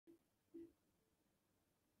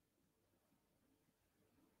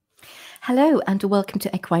Hello and welcome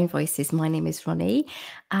to Equine Voices. My name is Ronnie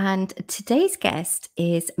and today's guest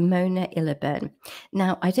is Mona Illerbrun.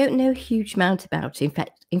 Now, I don't know a huge amount about her.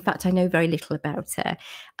 In fact, I know very little about her.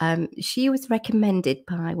 She was recommended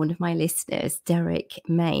by one of my listeners, Derek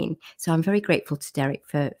Main. So I'm very grateful to Derek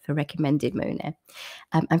for recommending Mona.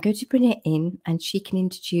 I'm going to bring her in and she can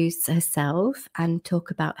introduce herself and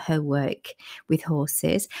talk about her work with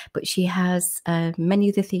horses, but she has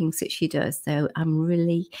many other things that she does. So I'm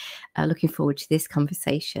really looking forward to this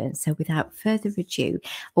conversation. So without further ado,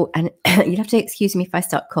 and you'll have to excuse me if I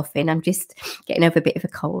start coughing. I'm just getting over a bit of a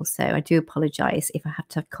cold, so I do apologise if I have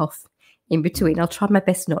to cough in between. I'll try my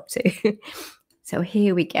best not to. So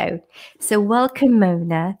here we go. So welcome,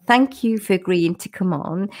 Mona. Thank you for agreeing to come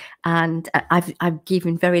on. And I've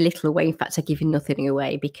given very little away. In fact, I've given nothing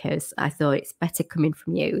away because I thought it's better coming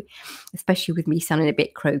from you, especially with me sounding a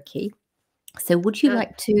bit croaky. So would you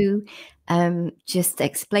like to just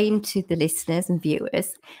explain to the listeners and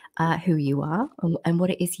viewers who you are and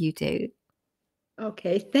what it is you do?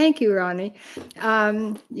 Okay, thank you, Ronnie.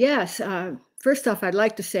 Yes, first off, I'd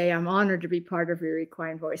like to say I'm honored to be part of your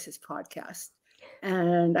Equine Voices podcast.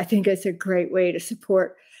 And I think it's a great way to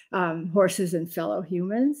support horses and fellow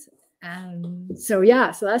humans. And so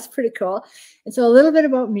that's pretty cool. And so a little bit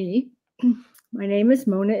about me. My name is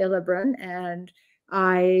Mona Illerbrun, and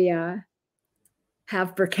I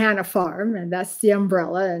have Berkana Farm, and that's the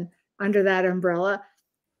umbrella. And under that umbrella,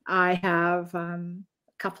 I have a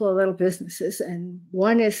couple of little businesses, and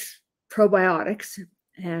one is probiotics.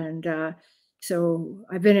 And so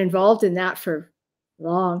I've been involved in that for a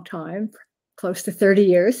long time, close to 30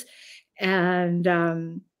 years. And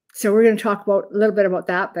so we're going to talk about a little bit about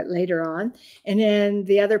that, but later on. And then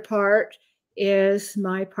the other part is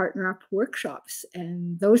my partner up workshops.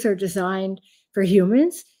 And those are designed for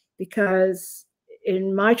humans because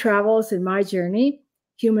in my travels, in my journey,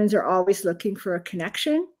 humans are always looking for a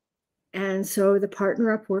connection. And so the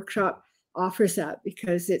Partner Up workshop offers that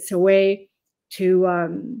because it's a way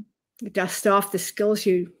to dust off the skills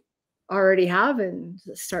you already have and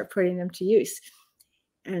start putting them to use.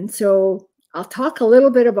 And so I'll talk a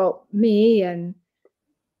little bit about me and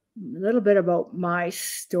a little bit about my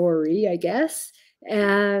story, I guess.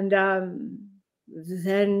 And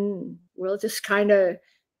then we'll just kind of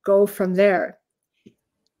go from there.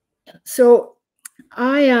 So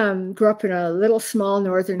I grew up in a little small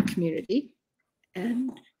northern community,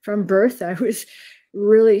 and from birth, I was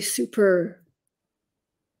really super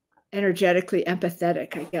energetically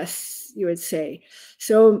empathetic, I guess you would say.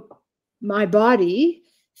 So my body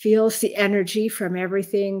feels the energy from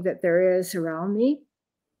everything that there is around me.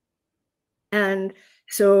 And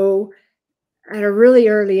so at a really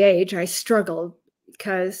early age, I struggled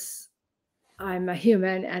because I'm a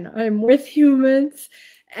human and I'm with humans,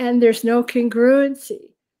 and there's no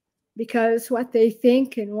congruency because what they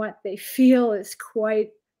think and what they feel is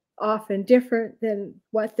quite often different than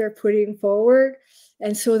what they're putting forward.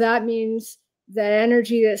 And so that means the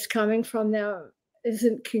energy that's coming from them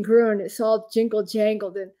isn't congruent. It's all jingle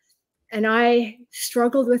jangled. And I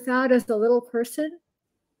struggled with that as a little person.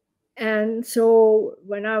 And so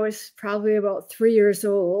when I was probably about 3 years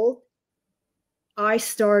old, I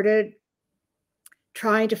started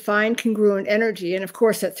trying to find congruent energy. And of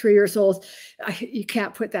course, at 3 years old, you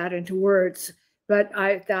can't put that into words, but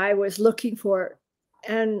I was looking for it.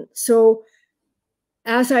 And so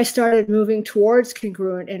as I started moving towards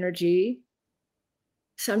congruent energy,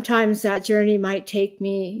 sometimes that journey might take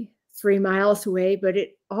me 3 miles away, but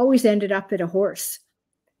it always ended up at a horse.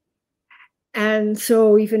 And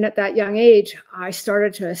so even at that young age, I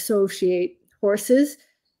started to associate horses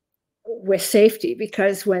with safety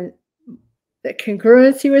because when the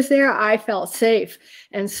congruency was there, I felt safe.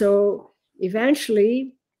 And so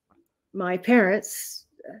eventually my parents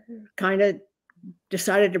kind of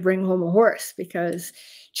decided to bring home a horse because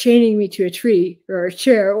chaining me to a tree or a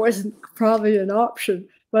chair wasn't probably an option,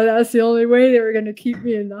 but that's the only way they were going to keep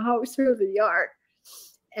me in the house or the yard.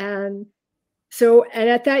 And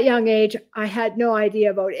at that young age, I had no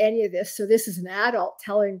idea about any of this. So this is an adult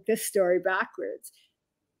telling this story backwards,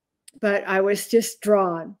 but I was just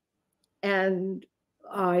drawn. And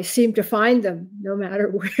I seemed to find them no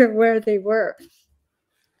matter where they were.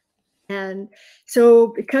 And so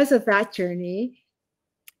because of that journey,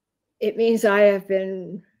 it means I have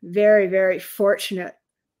been very, very fortunate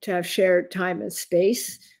to have shared time and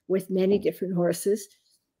space with many different horses.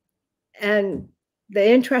 And the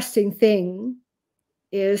interesting thing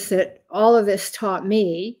is that all of this taught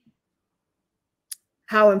me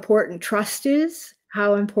how important trust is,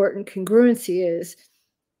 how important congruency is,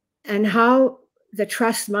 and how the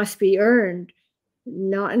trust must be earned,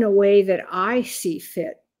 not in a way that I see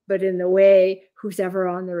fit, but in the way who's ever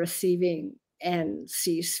on the receiving end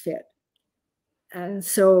sees fit. And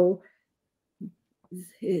so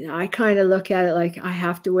I kind of look at it like I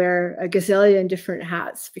have to wear a gazillion different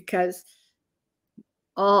hats, because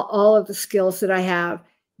all of the skills that I have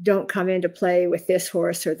don't come into play with this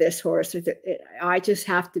horse or this horse. I just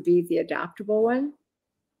have to be the adaptable one.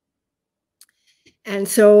 And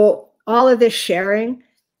so all of this sharing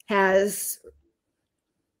has,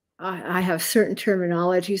 I have certain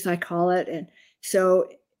terminologies, I call it. And so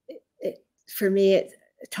for me, it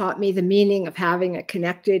taught me the meaning of having a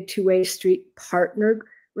connected two-way street partner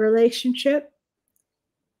relationship.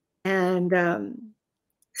 And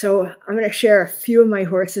so I'm going to share a few of my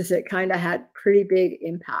horses that kind of had pretty big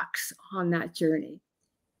impacts on that journey.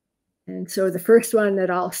 And so the first one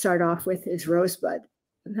that I'll start off with is Rosebud.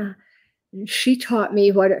 And she taught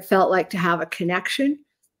me what it felt like to have a connection.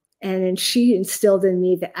 And then she instilled in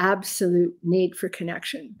me the absolute need for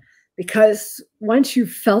connection, because once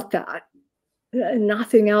you've felt that,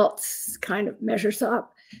 nothing else kind of measures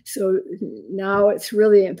up. So now it's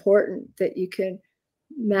really important that you can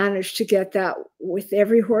manage to get that with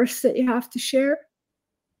every horse that you have to share.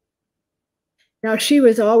 Now, she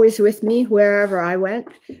was always with me wherever I went.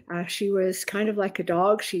 She was kind of like a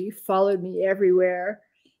dog. She followed me everywhere.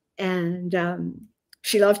 And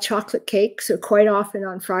she loved chocolate cake. So quite often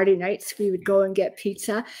on Friday nights, we would go and get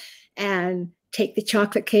pizza and take the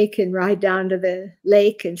chocolate cake and ride down to the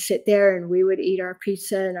lake and sit there, and we would eat our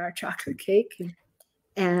pizza and our chocolate cake.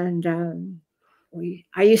 And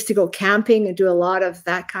I used to go camping and do a lot of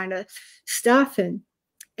that kind of stuff.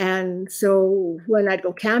 And so when I'd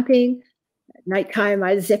go camping at nighttime,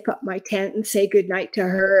 I'd zip up my tent and say goodnight to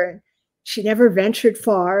her. And she never ventured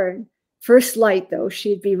far. And first light, though,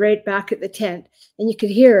 she'd be right back at the tent, and you could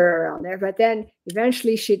hear her around there. But then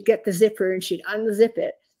eventually she'd get the zipper and she'd unzip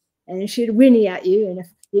it, and she'd whinny at you. And if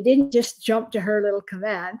you didn't just jump to her little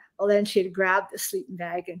command, well, then she'd grab the sleeping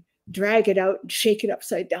bag and drag it out and shake it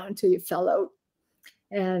upside down until you fell out.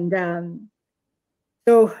 And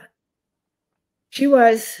so she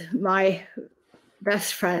was my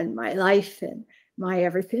best friend, my life, and my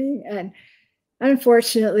everything. And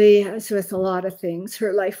unfortunately, as with a lot of things,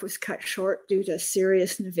 her life was cut short due to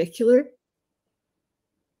serious navicular.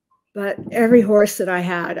 But every horse that I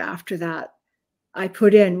had after that, I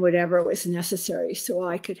put in whatever was necessary so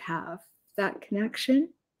I could have that connection.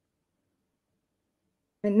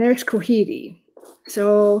 And there's COTT.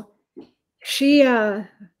 So she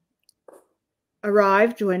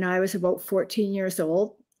arrived when I was about 14 years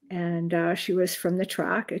old, and she was from the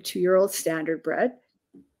track, a 2-year-old standard bred.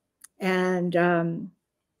 And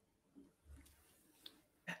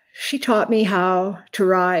she taught me how to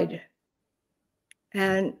ride.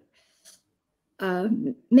 And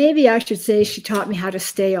maybe I should say she taught me how to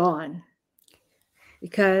stay on,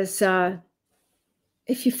 because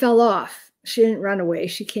if you fell off, she didn't run away.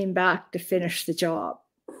 She came back to finish the job.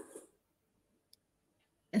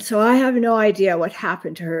 And so I have no idea what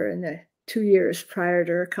happened to her in the 2 years prior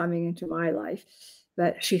to her coming into my life,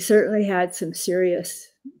 but she certainly had some serious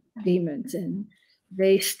demons, and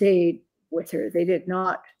they stayed with her. They did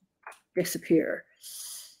not disappear.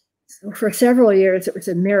 So for several years, it was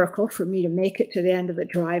a miracle for me to make it to the end of the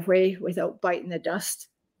driveway without biting the dust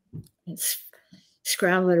and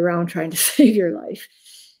scrambling around trying to save your life.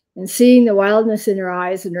 And seeing the wildness in her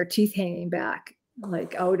eyes and her teeth hanging back,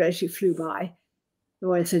 like out as you flew by,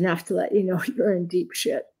 was enough to let you know you're in deep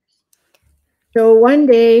shit. So one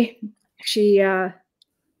day,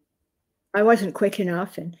 I wasn't quick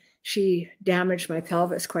enough, and she damaged my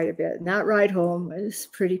pelvis quite a bit. And that ride home was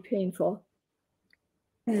pretty painful.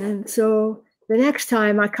 And so the next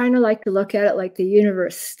time, I kind of like to look at it like the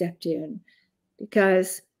universe stepped in,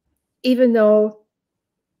 because even though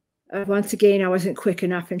once again I wasn't quick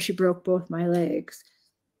enough and she broke both my legs,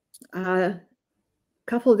 a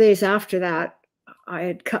couple of days after that, I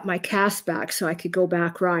had cut my cast back so I could go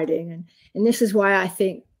back riding. And this is why I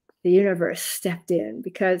think the universe stepped in,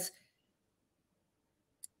 because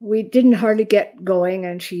we didn't hardly get going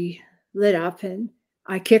and she lit up, and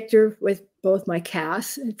I kicked her with both my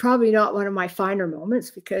casts. And probably not one of my finer moments,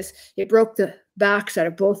 because it broke the backs out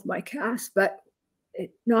of both my casts, but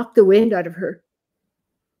it knocked the wind out of her.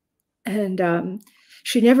 And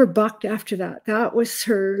she never bucked after that. That was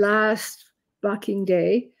her last bucking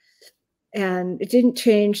day. And it didn't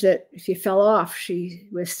change that if you fell off, she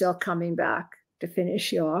was still coming back to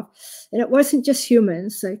finish you off. And it wasn't just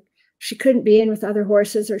humans. Like, she couldn't be in with other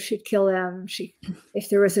horses or she'd kill them. If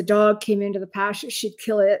there was a dog came into the pasture, she'd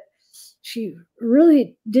kill it. She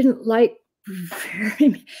really didn't like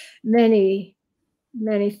very many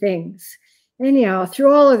things. Anyhow,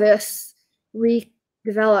 through all of this, we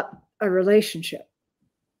develop a relationship.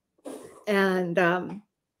 And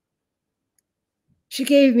she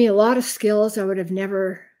gave me a lot of skills I would have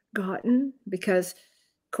never gotten, because,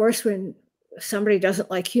 of course, when somebody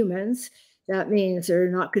doesn't like humans, that means they're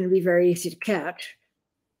not going to be very easy to catch.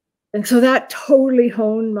 And so that totally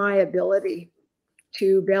honed my ability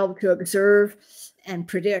to be able to observe and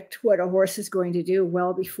predict what a horse is going to do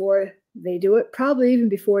well before they do it, probably even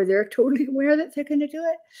before they're totally aware that they're going to do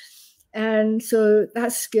it. And so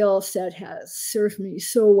that skill set has served me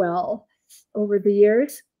so well over the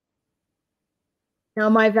years. Now,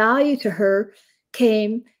 my value to her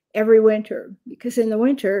came every winter, because in the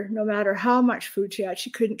winter, no matter how much food she had,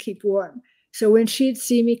 she couldn't keep warm. So when she'd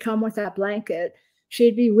see me come with that blanket,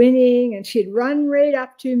 she'd be whinnying and she'd run right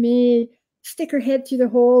up to me, stick her head through the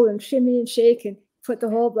hole and shimmy and shake and put the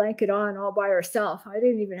whole blanket on all by herself. I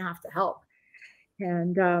didn't even have to help.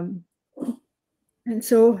 And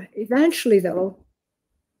so eventually, though,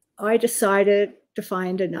 I decided to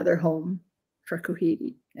find another home for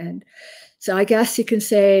Cohete. And so I guess you can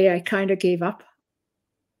say I kind of gave up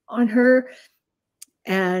on her.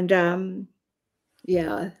 And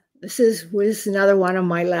yeah, this was another one of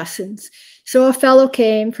my lessons. So a fellow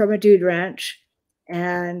came from a dude ranch,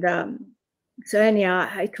 and so anyhow,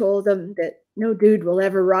 I told him that no dude will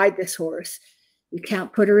ever ride this horse. You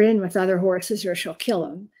can't put her in with other horses or she'll kill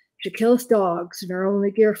him. She kills dogs, and her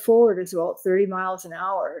only gear forward is about 30 miles an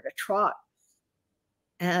hour at a trot.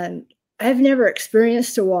 And I've never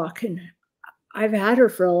experienced a walk, and I've had her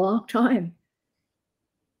for a long time.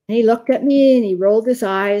 And he looked at me and he rolled his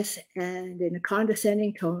eyes, and in a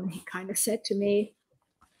condescending tone, he kind of said to me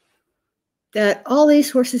that all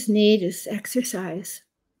these horses need is exercise.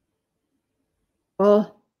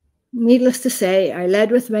 Well, needless to say, I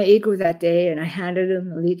led with my ego that day, and I handed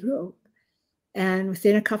him the lead rope. And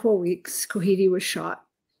within a couple of weeks, Cohete was shot.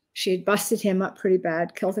 She had busted him up pretty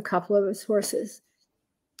bad, killed a couple of his horses.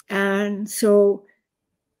 And so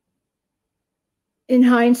in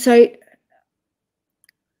hindsight,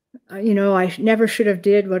 I never should have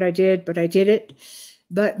did what I did, but I did it.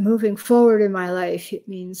 But moving forward in my life, it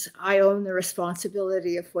means I own the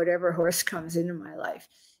responsibility of whatever horse comes into my life.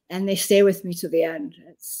 And they stay with me to the end.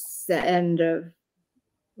 It's the end of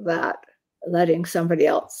that, letting somebody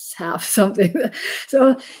else have something.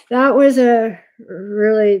 So that was a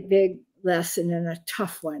really big lesson and a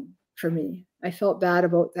tough one for me. I felt bad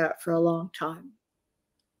about that for a long time.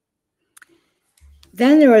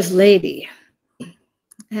 Then there was Lady.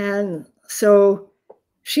 And so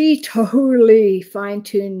she totally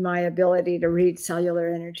fine-tuned my ability to read cellular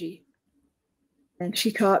energy. And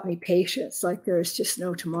she taught me patience like there's just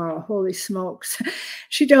no tomorrow. Holy smokes.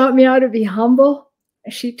 She taught me how to be humble.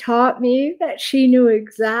 She taught me that she knew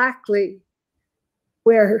exactly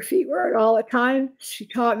where her feet were at all the time. She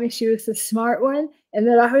taught me she was the smart one, and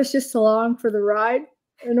that I was just along for the ride,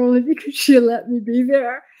 and only because she let me be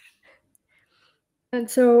there. And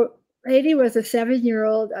so Lady was a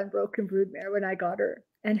 7-year-old unbroken broodmare when I got her,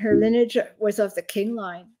 and her lineage was of the King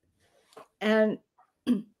line. And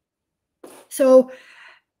so,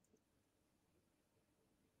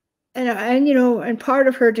 and part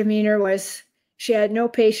of her demeanor was she had no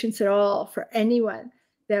patience at all for anyone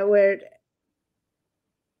that would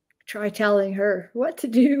try telling her what to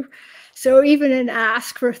do. So even an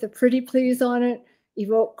ask for the pretty please on it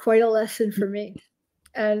evoked quite a lesson for me.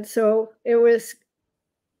 And so it was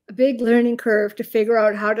a big learning curve to figure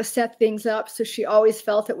out how to set things up so she always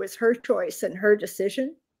felt it was her choice and her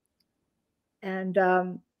decision. And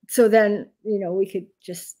so then, we could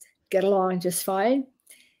just get along just fine.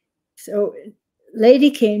 So Lady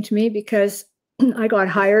came to me because I got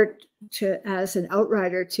hired as an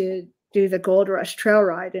outrider to do the Gold Rush Trail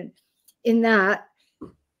Ride. And in that,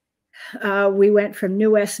 we went from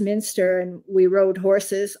New Westminster and we rode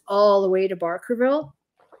horses all the way to Barkerville.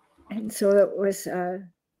 And so it was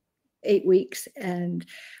 8 weeks, and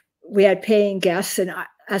we had paying guests. And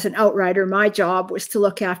as an outrider, my job was to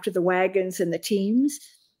look after the wagons and the teams.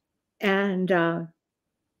 And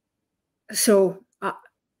so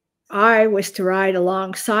I was to ride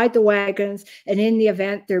alongside the wagons, and in the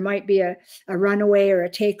event there might be a runaway or a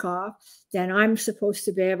takeoff, then I'm supposed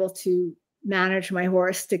to be able to manage my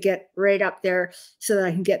horse to get right up there so that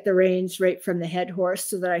I can get the reins right from the head horse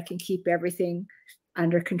so that I can keep everything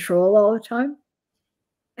under control all the time.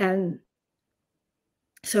 And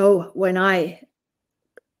so when I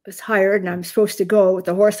was hired and I'm supposed to go,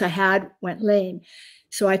 the horse I had went lame.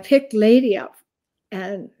 So I picked Lady up,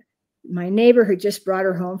 and my neighbor had just brought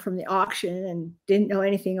her home from the auction and didn't know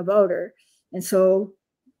anything about her. And so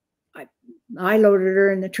I loaded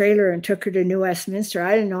her in the trailer and took her to New Westminster.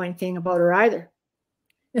 I didn't know anything about her either.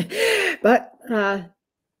 But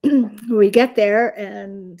we get there,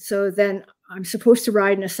 and so then I'm supposed to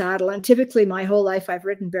ride in a saddle. And typically my whole life I've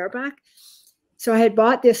ridden bareback. So I had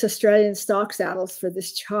bought this Australian stock saddles for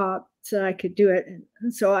this job so I could do it.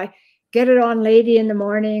 And so I get it on Lady in the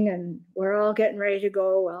morning, and we're all getting ready to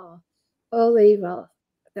go. Well, holy, well,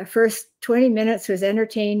 the first 20 minutes was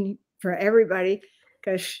entertaining for everybody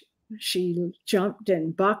because she jumped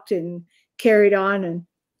and bucked and carried on,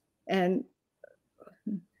 and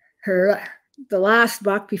the last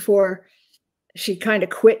buck before she kind of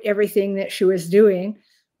quit everything that she was doing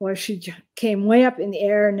was she came way up in the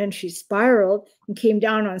air, and then she spiraled and came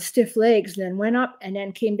down on stiff legs, and then went up and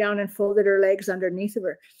then came down and folded her legs underneath of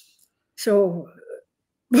her. So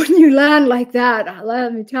when you land like that,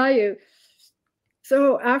 let me tell you.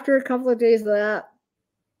 So after a couple of days of that,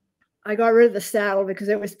 I got rid of the saddle because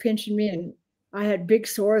it was pinching me, and I had big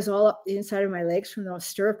sores all up the inside of my legs from those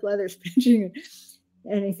stirrup leathers pinching and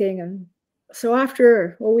anything. And so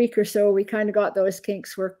after a week or so, we kind of got those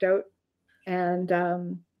kinks worked out,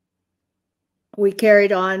 and we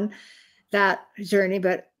carried on that journey.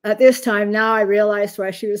 But at this time now, I realized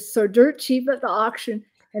why she was so dirt cheap at the auction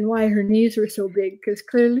and why her knees were so big, because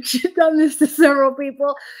clearly she'd done this to several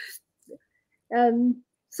people. And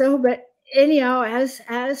so, but anyhow,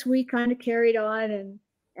 as we kind of carried on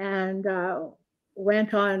and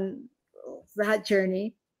went on that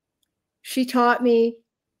journey, she taught me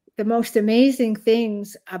the most amazing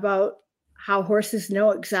things about how horses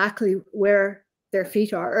know exactly where their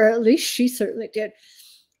feet are, or at least she certainly did.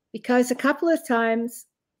 Because a couple of times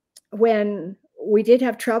when we did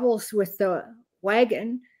have troubles with the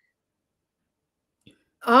wagon,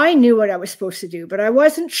 I knew what I was supposed to do, but I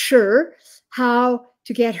wasn't sure how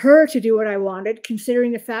to get her to do what I wanted,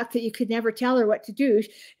 considering the fact that you could never tell her what to do.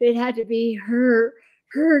 It had to be her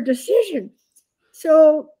decision.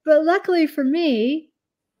 So, but luckily for me,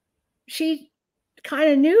 she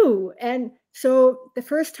kind of knew. And so the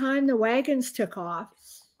first time the wagons took off,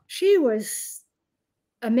 she was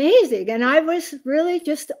amazing. And I was really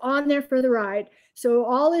just on there for the ride. So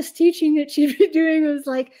all this teaching that she'd been doing was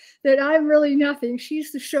like that I'm really nothing.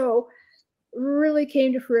 She's the show, really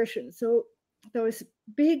came to fruition. So those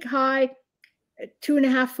big, high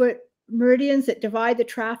 2.5 foot meridians that divide the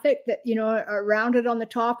traffic that, you know, are rounded on the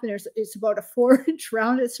top, and it's about a 4-inch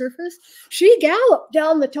rounded surface. She galloped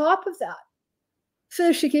down the top of that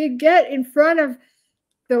so she could get in front of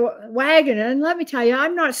the wagon. And let me tell you,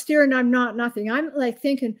 I'm not steering, I'm not nothing. I'm like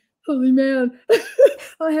thinking, holy man,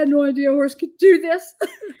 I had no idea a horse could do this.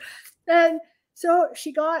 And so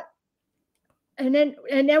she got, and then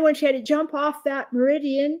when she had to jump off that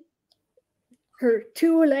meridian, her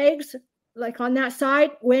 2 legs, like on that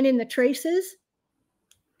side, went in the traces.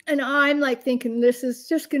 And I'm like thinking, this is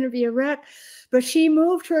just going to be a wreck. But she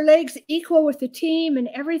moved her legs equal with the team and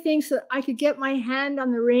everything so that I could get my hand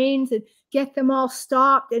on the reins and get them all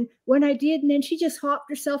stopped. And when I did, and then she just hopped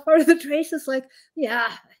herself out of the traces like,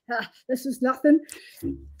 yeah, this is nothing.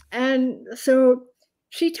 And so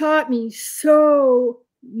she taught me so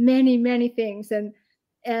many, many things.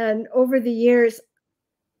 And over the years,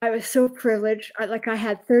 I was so privileged. I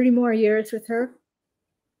had 30 more years with her.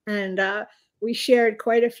 And we shared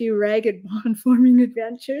quite a few ragged bond forming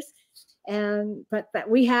adventures. But that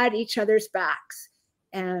we had each other's backs.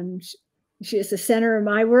 And she is the center of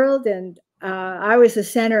my world, and I was the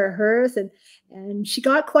center of hers. And she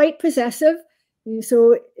got quite possessive. And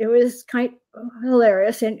so it was kind of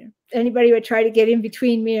hilarious. And anybody would try to get in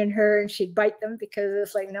between me and her, and she'd bite them because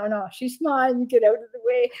it's like, no, she's mine, you get out of the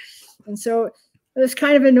way. And so it was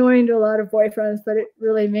kind of annoying to a lot of boyfriends, but it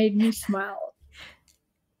really made me smile.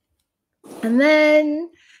 And then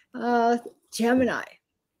Gemini.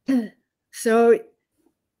 So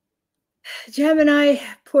Gemini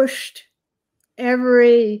pushed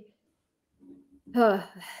everything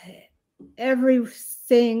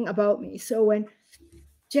about me. So when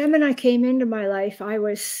Gemini came into my life, I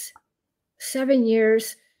was 7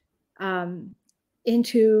 years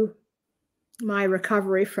into my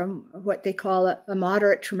recovery from what they call a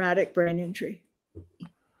moderate traumatic brain injury.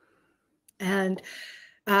 And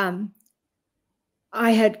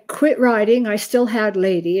I had quit riding. I still had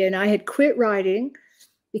Lady, and I had quit riding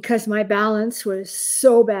because my balance was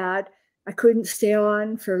so bad. I couldn't stay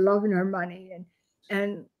on for love nor money.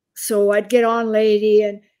 And so I'd get on Lady,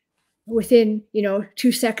 and within,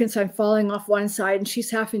 2 seconds, I'm falling off one side, and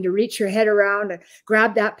she's having to reach her head around and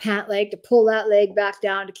grab that pant leg to pull that leg back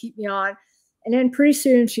down to keep me on. And then pretty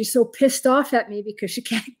soon she's so pissed off at me because she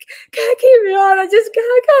can't keep me on. I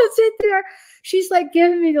can't sit there. She's like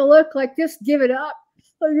giving me the look like, just give it up.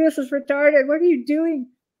 Like, this is retarded. What are you doing?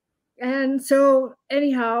 And so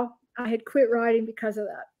anyhow, I had quit riding because of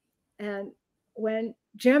that. And when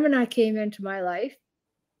Gemini came into my life,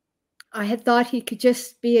 I had thought he could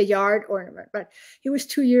just be a yard ornament, but he was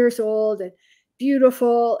 2 years old and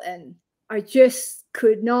beautiful, and I just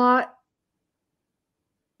could not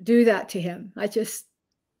do that to him. I just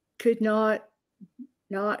could not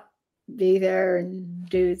be there and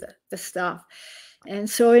do the stuff. And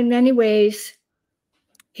so in many ways,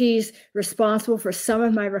 he's responsible for some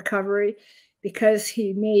of my recovery because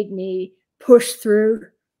he made me push through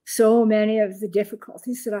so many of the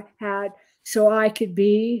difficulties that I had so I could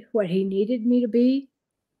be what he needed me to be.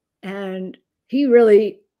 And he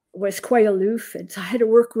really was quite aloof. And so I had to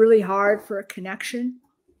work really hard for a connection.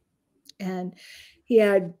 And he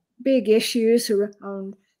had big issues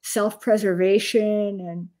around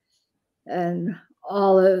self-preservation and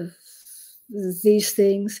all of these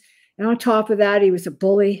things. And on top of that, he was a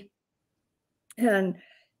bully. And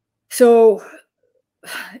so,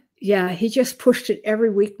 yeah, he just pushed at every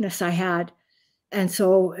weakness I had. And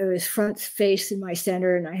so it was front face in my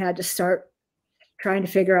center, and I had to start trying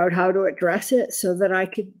to figure out how to address it so that I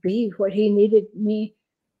could be what he needed me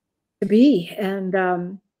to be.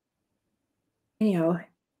 And,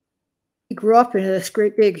 he grew up in this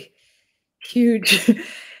great big, huge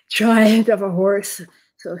giant of a horse.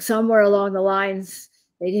 So somewhere along the lines,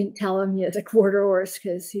 they didn't tell him he has a quarter horse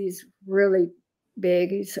because he's really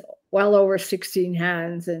big. He's well over 16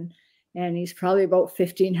 hands, and he's probably about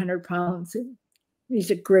 1,500 pounds. And he's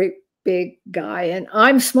a great big guy, and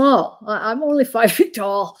I'm small. I'm only 5 feet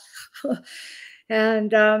tall.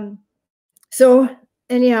 And so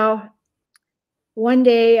anyhow, one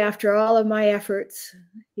day after all of my efforts,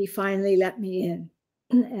 he finally let me in.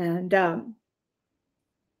 And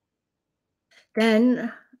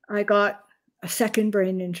then I got a second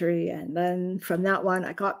brain injury, and then from that one,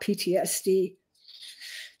 I got PTSD.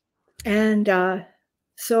 And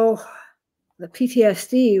so the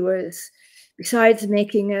PTSD was, besides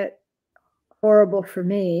making it horrible for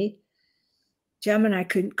me, Gemini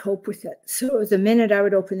couldn't cope with it. So the minute I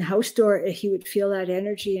would open the house door, he would feel that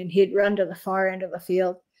energy and he'd run to the far end of the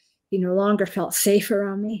field. He no longer felt safe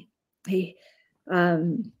around me.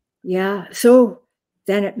 So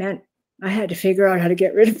then it meant I had to figure out how to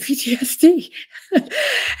get rid of PTSD.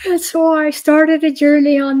 And so I started a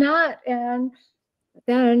journey on that. And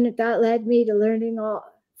then that led me to learn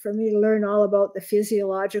all about the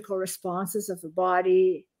physiological responses of the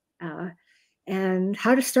body and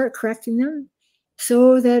how to start correcting them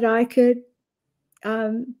so that I could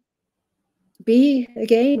be,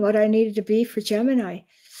 again, what I needed to be for Gemini.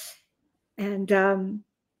 And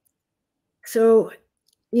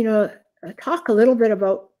talk a little bit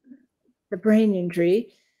about the brain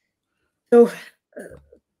injury. So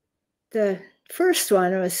the first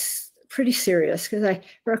one was pretty serious because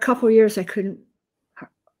for a couple of years, I couldn't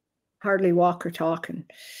hardly walk or talk. And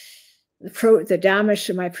the damage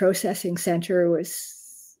to my processing center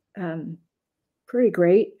was pretty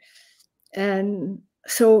great. And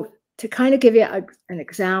so to kind of give you an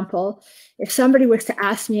example, if somebody was to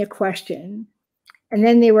ask me a question and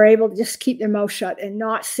then they were able to just keep their mouth shut and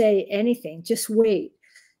not say anything, just wait,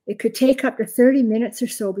 it could take up to 30 minutes or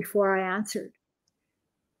so before I answered.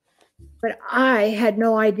 But I had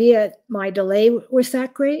no idea my delay was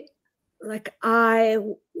that great. Like I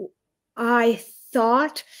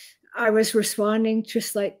thought I was responding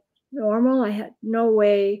just like normal. I had no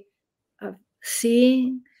way of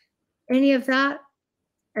seeing any of that.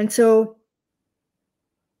 And so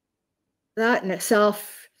that in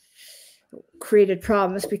itself created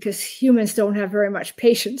problems because humans don't have very much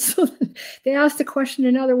patience. So they ask the question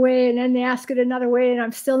another way, and then they ask it another way, and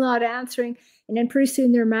I'm still not answering. And then pretty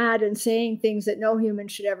soon they're mad and saying things that no human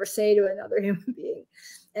should ever say to another human being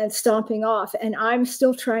and stomping off. And I'm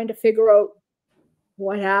still trying to figure out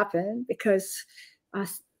what happened because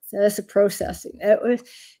that's a processing.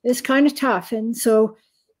 It's kind of tough. And so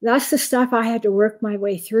that's the stuff I had to work my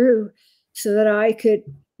way through so that I could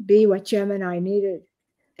be what Gemini needed.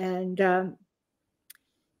 And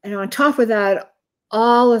on top of that,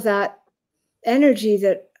 all of that energy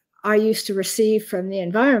that I used to receive from the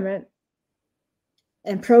environment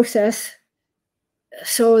and process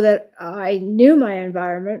so that I knew my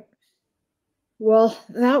environment, well,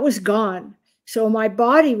 that was gone. So my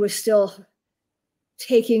body was still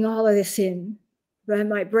taking all of this in, but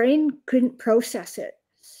my brain couldn't process it.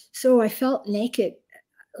 So I felt naked,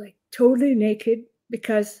 like totally naked,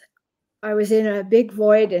 because I was in a big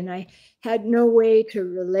void and I had no way to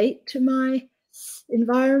relate to my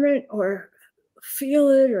environment or feel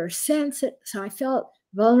it or sense it. So I felt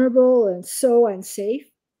vulnerable and so unsafe.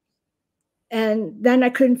 And then I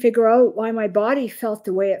couldn't figure out why my body felt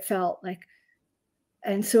the way it felt.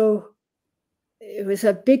 And so it was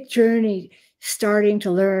a big journey starting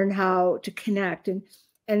to learn how to connect.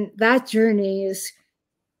 And that journey is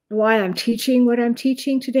why I'm teaching what I'm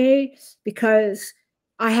teaching today, because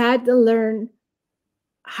I had to learn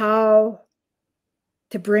how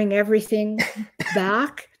to bring everything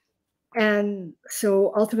back. And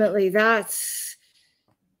so ultimately that's,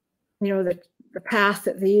 the path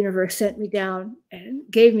that the universe sent me down and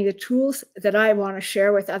gave me the tools that I want to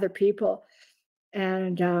share with other people.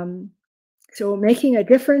 And so making a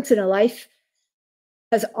difference in a life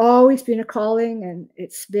has always been a calling, and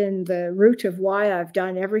it's been the root of why I've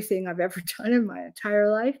done everything I've ever done in my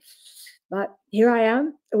entire life. But here I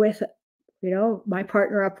am with, my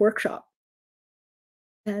Partner Up workshop.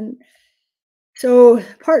 And so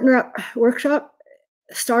Partner Up workshop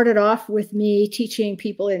started off with me teaching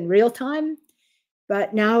people in real time,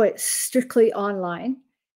 but now it's strictly online.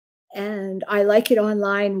 And I like it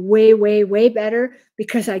online way, way, way better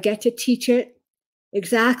because I get to teach it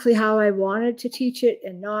exactly how I wanted to teach it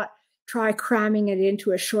and not try cramming it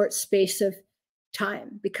into a short space of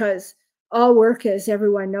time. Because all work, as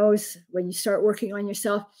everyone knows, when you start working on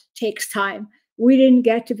yourself, takes time. We didn't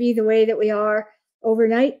get to be the way that we are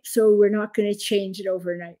overnight, so we're not going to change it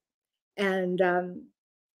overnight. And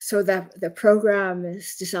so the program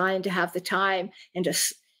is designed to have the time and to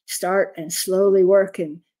start and slowly work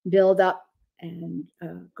and build up and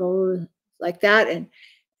go like that.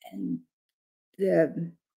 And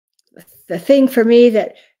the thing for me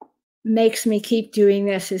that makes me keep doing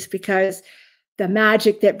this is because the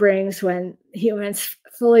magic that brings when humans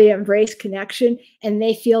fully embrace connection and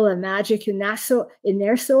they feel the magic in their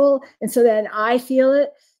soul, and so then I feel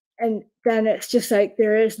it, and then it's just like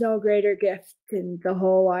there is no greater gift in the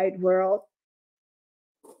whole wide world.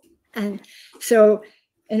 And so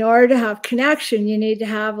in order to have connection, you need to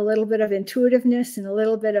have a little bit of intuitiveness and a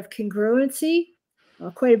little bit of congruency,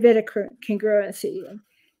 quite a bit of congruency.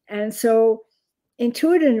 And so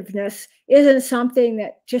intuitiveness isn't something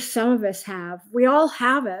that just some of us have. We all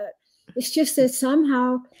have it. It's just that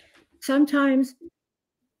sometimes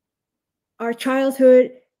our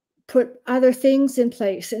childhood put other things in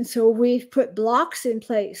place. And so we've put blocks in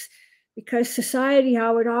place because society,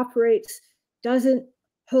 how it operates, doesn't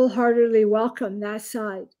wholeheartedly welcome that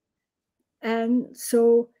side. And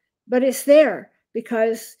so, but it's there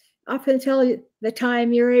because up until the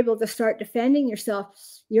time you're able to start defending yourself,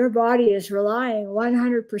 your body is relying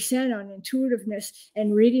 100% on intuitiveness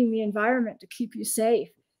and reading the environment to keep you safe.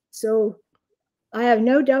 So I have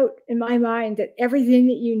no doubt in my mind that everything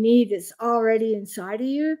that you need is already inside of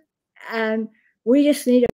you. And we just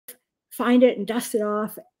need to find it and dust it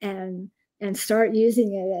off and start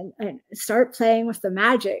using it and start playing with the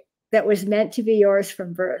magic that was meant to be yours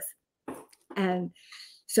from birth. And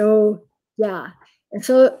so, yeah. And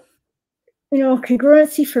so,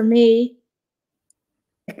 congruency for me,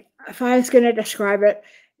 if I was going to describe it,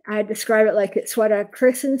 I'd describe it like it's what a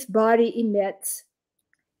person's body emits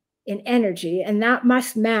in energy, and that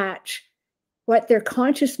must match what their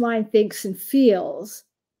conscious mind thinks and feels,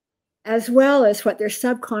 as well as what their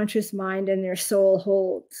subconscious mind and their soul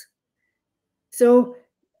holds. So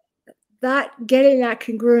that getting that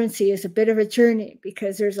congruency is a bit of a journey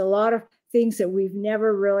because there's a lot of things that we've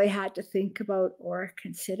never really had to think about or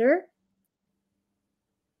consider.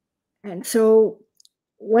 And so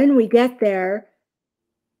when we get there,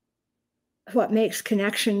 what makes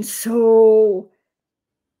connection so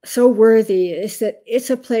worthy is that it's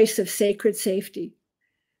a place of sacred safety,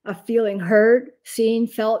 of feeling heard, seen,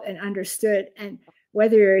 felt, and understood. And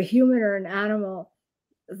whether you're a human or an animal,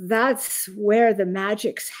 that's where the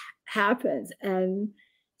magic happens. And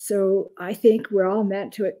so I think we're all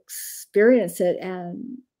meant to experience it.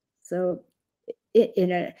 And so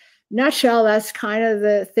in a nutshell, that's kind of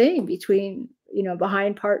the thing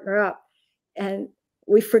behind Partner Up. And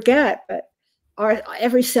we forget, but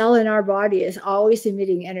every cell in our body is always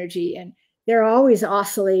emitting energy, and they're always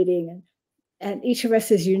oscillating, and each of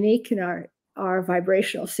us is unique in our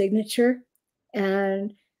vibrational signature.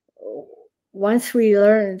 And once we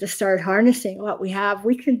learn to start harnessing what we have,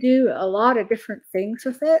 we can do a lot of different things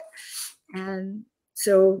with it. And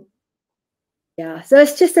so, yeah, so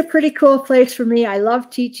it's just a pretty cool place for me. I love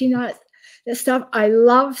teaching that stuff. I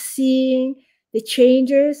love seeing the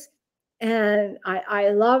changes, and I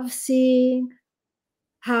love seeing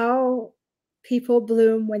how people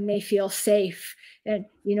bloom when they feel safe. And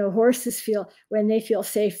horses when they feel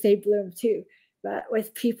safe, they bloom too. But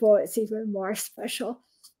with people, it's even more special.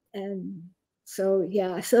 And so,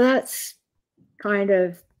 yeah, so that's kind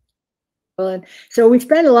of, and so we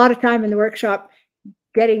spend a lot of time in the workshop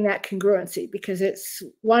getting that congruency because it's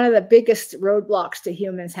one of the biggest roadblocks to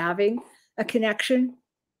humans having a connection.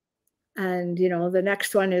 And, you know, the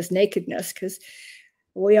next one is nakedness, because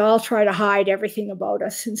we all try to hide everything about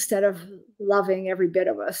us instead of loving every bit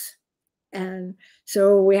of us. And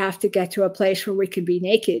so we have to get to a place where we can be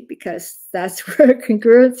naked, because that's where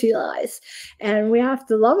congruency lies. And we have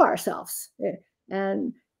to love ourselves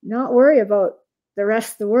and not worry about the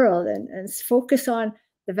rest of the world, and focus on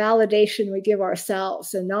the validation we give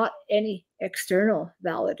ourselves and not any external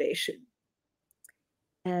validation.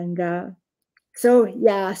 And so,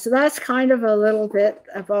 yeah, so that's kind of a little bit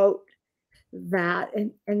about that.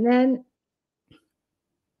 And then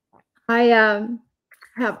I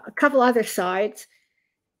have a couple other sides.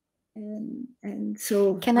 And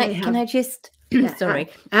so Can I just yeah, sorry.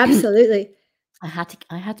 Absolutely. I had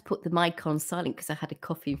to put the mic on silent because I had a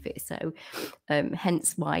coughing fit. So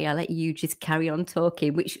hence why I let you just carry on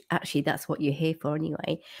talking, which actually that's what you're here for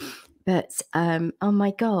anyway. But oh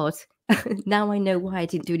my God, now I know why I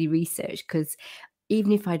didn't do any research, because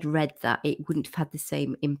even if I'd read that, it wouldn't have had the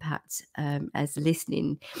same impact as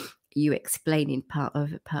listening you explaining part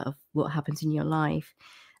of what happens in your life.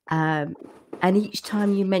 And each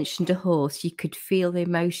time you mentioned a horse, you could feel the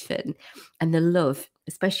emotion and the love,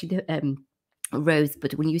 especially the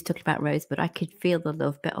Rosebud. When you was talking about Rosebud, I could feel the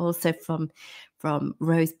love, but also from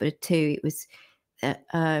Rosebud too. It was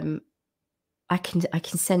I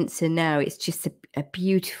can sense her now. It's just a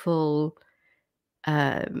beautiful.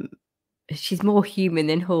 She's more human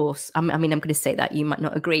than horse. I mean, I'm going to say that, you might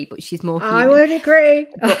not agree, but she's more human. I would agree.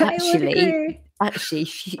 But actually,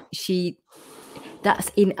 she that's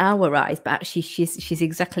in our eyes, but actually she's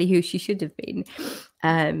exactly who she should have been.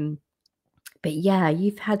 But yeah,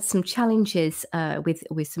 you've had some challenges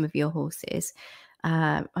with some of your horses.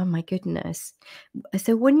 Oh my goodness!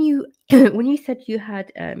 So when you when you said you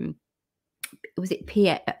had was it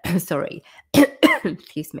sorry,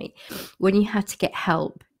 excuse me, when you had to get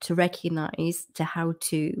help to recognize to how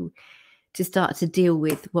to start to deal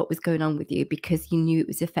with what was going on with you, because you knew it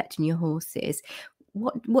was affecting your horses,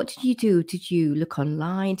 what did you do? Did you look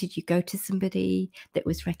online? Did you go to somebody that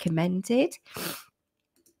was recommended?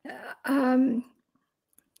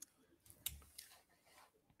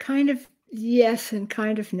 Kind of yes and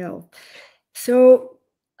kind of no. So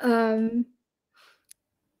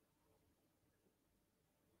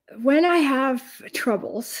when I have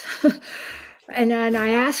troubles and then I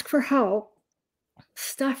ask for help,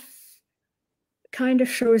 stuff kind of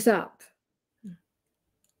shows up.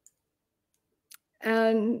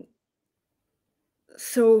 And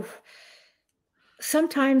so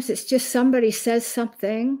sometimes it's just somebody says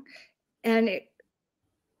something and it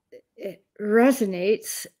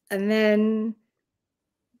resonates, and then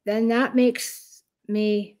that makes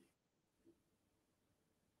me,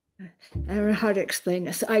 I don't know how to explain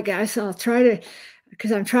this. I guess I'll try to,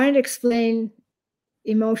 because I'm trying to explain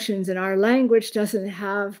emotions, and our language doesn't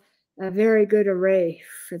have a very good array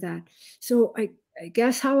for that. So I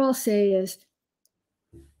guess how I'll say is,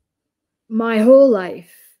 my whole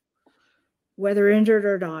life, whether injured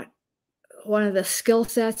or not, one of the skill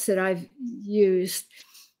sets that I've used,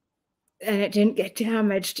 and it didn't get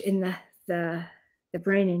damaged in the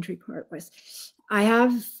brain injury part, was I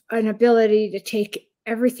have an ability to take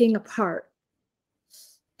everything apart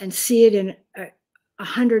and see it in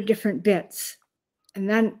 100 different bits. And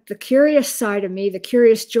then the curious side of me, the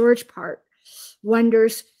curious George part,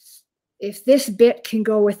 wonders if this bit can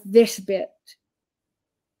go with this bit.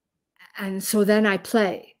 And so then I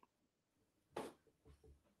play.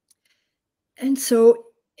 And so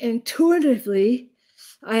intuitively,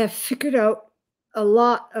 I have figured out a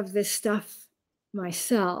lot of this stuff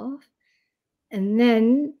myself. And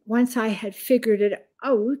then once I had figured it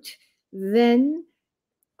out, then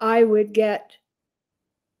I would get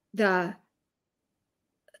the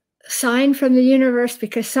sign from the universe,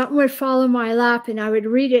 because something would fall in my lap and I would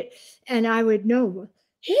read it and I would know,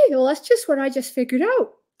 hey, well, that's just what I just figured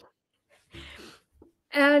out.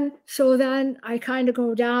 And so then I kind of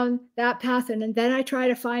go down that path, and then I try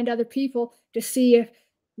to find other people to see if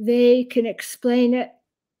they can explain it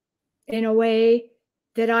in a way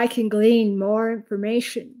that I can glean more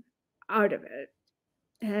information out of it.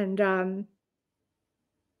 And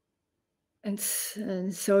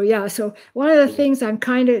so, yeah, so one of the things I'm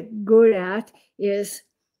kind of good at is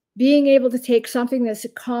being able to take something that's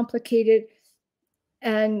complicated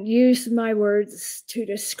and use my words to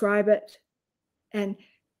describe it and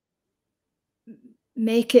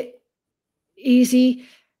make it easy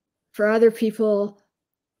for other people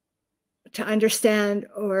to understand,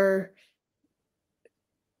 or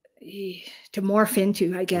to morph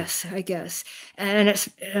into, I guess. And it's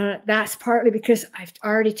that's partly because I've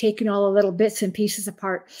already taken all the little bits and pieces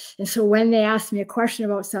apart. And so when they ask me a question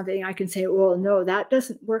about something, I can say, well, no, that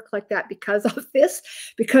doesn't work like that because of this,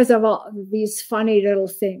 because of all these funny little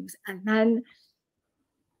things. And then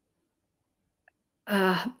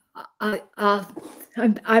I'm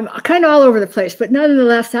kind of all over the place, but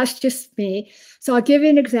nonetheless, that's just me. So I'll give you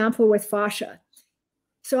an example with fascia.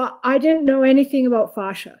 So I didn't know anything about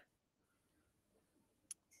fascia.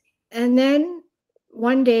 And then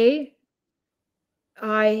one day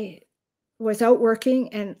I was out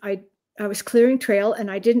working and I was clearing trail and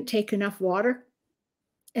I didn't take enough water.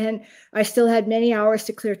 And I still had many hours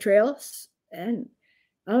to clear trails. And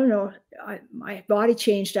I don't know, my body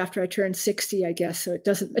changed after I turned 60, I guess. So it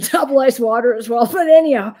doesn't metabolize water as well. But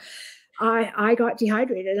anyhow, I got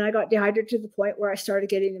dehydrated, and I got dehydrated to the point where I started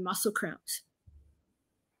getting the muscle cramps.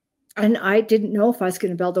 And I didn't know if I was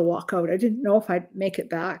going to be able to walk out. I didn't know if I'd make it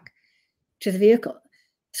back to the vehicle.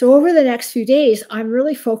 So over the next few days, I'm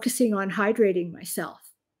really focusing on hydrating myself.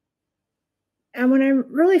 And when I'm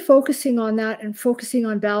really focusing on that and focusing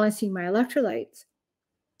on balancing my electrolytes,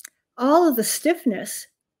 all of the stiffness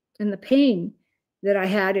and the pain that I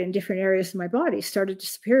had in different areas of my body started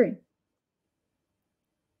disappearing.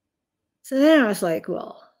 So then I was like,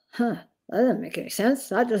 well, that doesn't make any sense.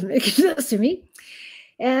 That doesn't make any sense to me.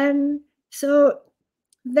 And so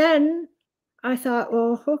then I thought,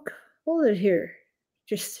 well, hold it here,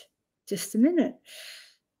 just a minute.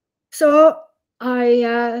 So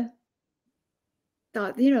I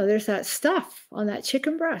thought, there's that stuff on that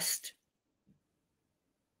chicken breast.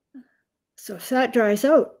 So if that dries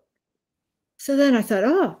out. So then I thought,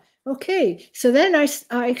 oh, okay. So then I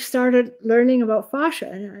started learning about fascia,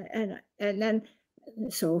 and then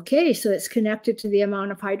so okay, so it's connected to the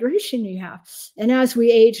amount of hydration you have. And as we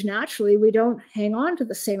age naturally, we don't hang on to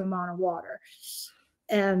the same amount of water.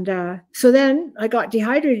 And so then I got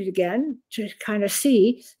dehydrated again to kind of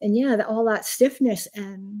see, and yeah, all that stiffness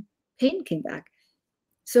and pain came back.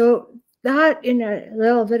 So that in a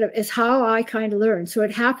little bit of is how I kind of learn. So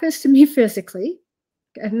it happens to me physically,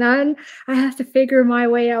 and then I have to figure my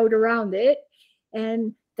way out around it.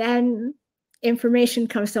 And then information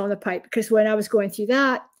comes down the pipe, because when I was going through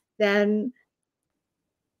that, then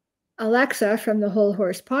Alexa from the Whole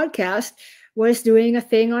Horse podcast was doing a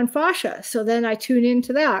thing on fascia. So then I tune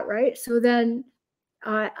into that, right? So then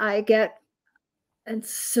I get, and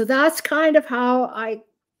so that's kind of how I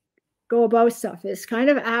go about stuff. It's kind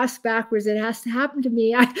of ass backwards. It has to happen to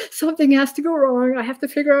me. Something has to go wrong. I have to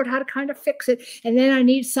figure out how to kind of fix it. And then I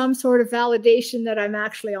need some sort of validation that I'm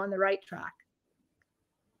actually on the right track.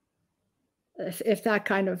 If that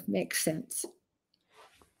kind of makes sense.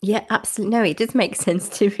 Yeah, absolutely. No, it does make sense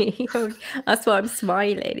to me. That's why I'm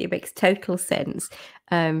smiling. It makes total sense.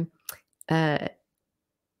 So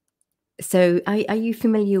are you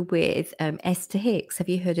familiar with Esther Hicks? Have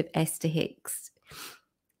you heard of Esther Hicks?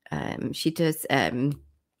 She does,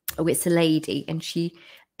 it's a lady, and she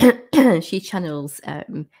she channels,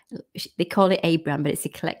 they call it Abraham, but it's a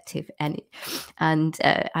collective, and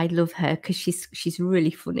I love her because she's really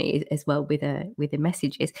funny as well with her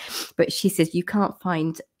messages. But she says you can't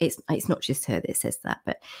find, it's not just her that says that,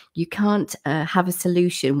 but you can't have a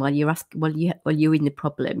solution while you're you're in the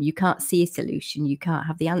problem. You can't see a solution. You can't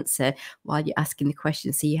have the answer while you're asking the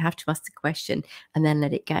question. So you have to ask the question and then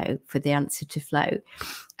let it go for the answer to flow.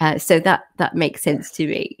 So that makes sense to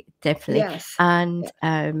me, definitely. Yes.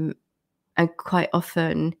 And quite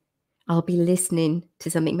often I'll be listening to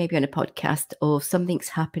something, maybe on a podcast, or something's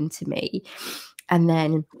happened to me, and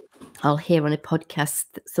then I'll hear on a podcast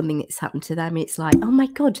something that's happened to them. It's like, oh my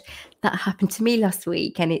God, that happened to me last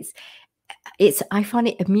week. And it's I find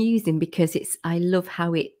it amusing because I love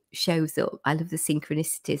how it shows up. I love the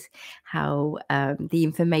synchronicities, how the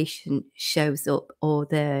information shows up, or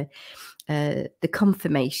the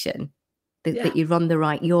confirmation that you're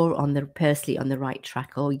personally on the right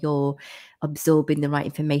track, or you're absorbing the right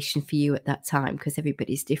information for you at that time, because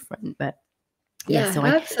everybody's different. But yeah, so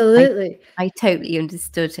absolutely. I totally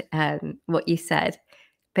understood what you said.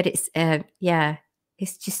 But it's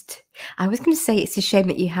it's just, I was going to say it's a shame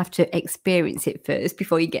that you have to experience it first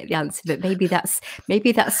before you get the answer, but maybe that's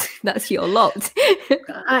your lot.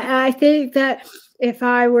 I think that if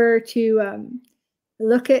I were to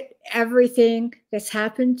look at everything that's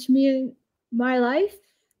happened to me in my life,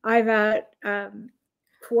 I've had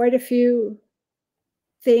quite a few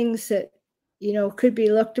things that could be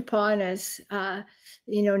looked upon as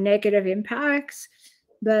negative impacts,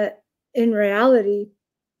 but in reality,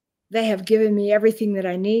 they have given me everything that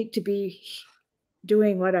I need to be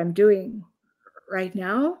doing what I'm doing right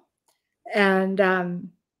now. And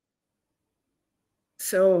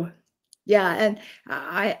So, yeah, and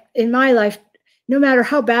in my life, no matter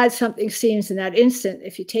how bad something seems in that instant,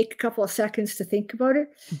 if you take a couple of seconds to think about it,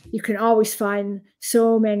 you can always find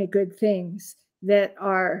so many good things that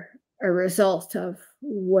are a result of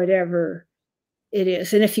whatever it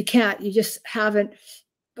is. And if you can't, you just haven't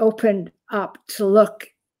opened up to look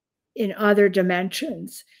in other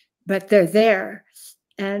dimensions, but they're there.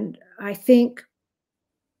 And I think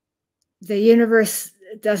the universe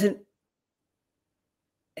doesn't,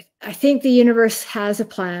 I think the universe has a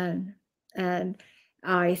plan. And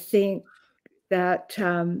I think that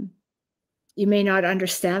you may not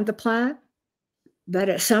understand the plan, but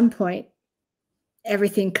at some point,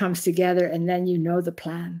 everything comes together and then you know the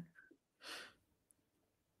plan.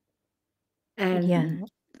 Yeah. And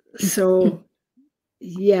so,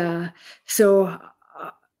 yeah. So,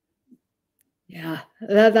 yeah,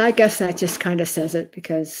 I guess that just kind of says it,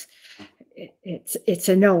 because it's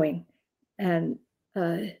a knowing. And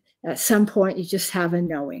at some point, you just have a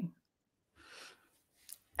knowing.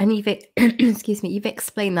 And you've excuse me, you've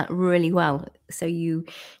explained that really well. So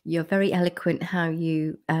you're very eloquent how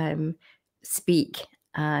you speak,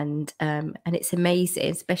 and it's amazing,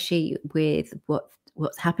 especially with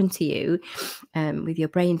what's happened to you with your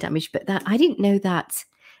brain damage. But that I didn't know that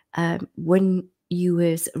when you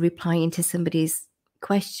was replying to somebody's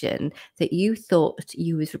question that you thought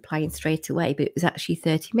you was replying straight away, but it was actually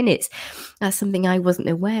 30 minutes. That's something I wasn't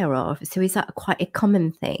aware of. So is that quite a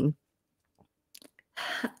common thing?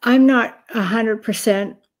 I'm not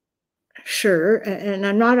 100% sure, and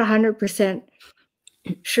I'm not 100%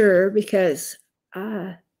 sure because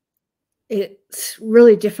it's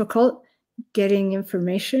really difficult getting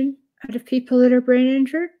information out of people that are brain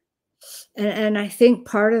injured. And I think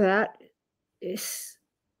part of that is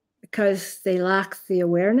because they lack the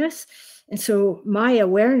awareness. And so my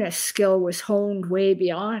awareness skill was honed way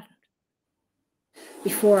beyond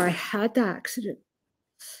before I had the accident.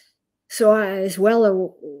 So I was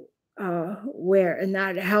well aware, and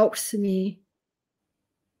that helps me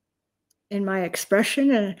in my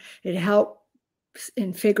expression, and it helps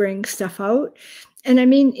in figuring stuff out. And I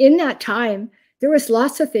mean, in that time, there was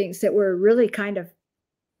lots of things that were really kind of,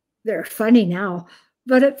 they're funny now,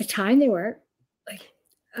 but at the time they weren't. Like,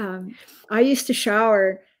 I used to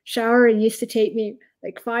showering used to take me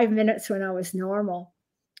like 5 minutes when I was normal.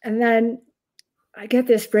 And then I get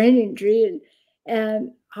this brain injury,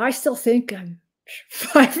 and I still think I'm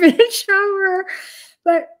 5 minute shower,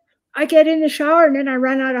 but I get in the shower and then I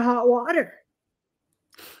run out of hot water.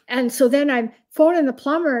 And so then I'm phoning the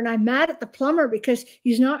plumber, and I'm mad at the plumber because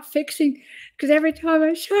he's not fixing, because every time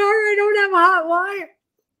I shower, I don't have hot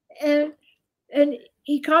water. And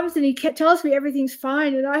he comes and he tells me everything's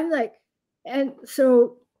fine. And I'm like, and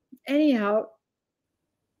so anyhow,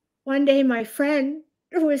 one day my friend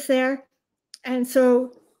was there. And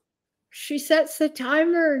so she sets the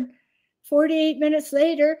timer, and 48 minutes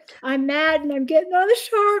later, I'm mad and I'm getting out of the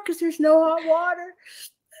shower because there's no hot water.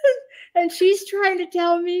 And she's trying to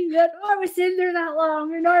tell me that I was in there that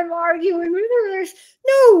long, and I'm arguing with her. There's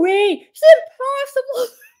no way. It's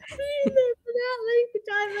impossible to be in there for that length of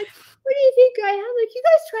time. Like, what do you think I am? Like, you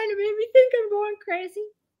guys trying to make me think I'm going crazy?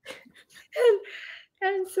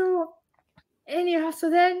 And so anyhow, so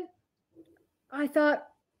then I thought,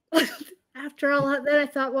 after all that, then I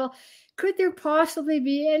thought, well, could there possibly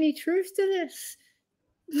be any truth to this?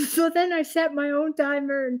 So then I set my own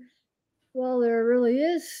timer, and well, there really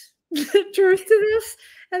is truth to this.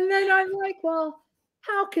 And then I'm like, well,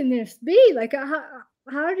 how can this be? Like,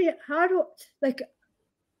 how do, like,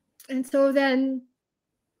 and so then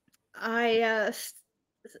I,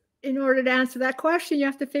 in order to answer that question, you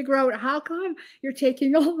have to figure out how come you're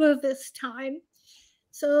taking all of this time.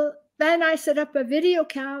 So then I set up a video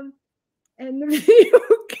cam, and the video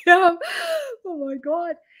cam, oh my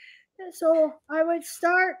God. And so I would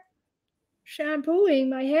start shampooing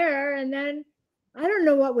my hair, and then I don't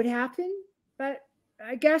know what would happen, but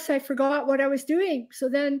I guess I forgot what I was doing. So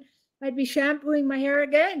then I'd be shampooing my hair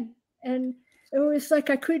again. And it was like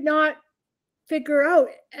I could not figure out.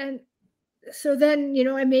 And so then,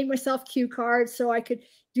 I made myself cue cards so I could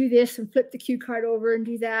do this and flip the cue card over and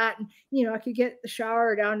do that. And, I could get the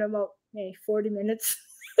shower down to about 40 minutes.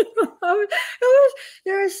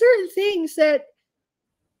 There are certain things that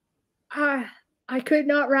I could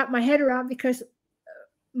not wrap my head around because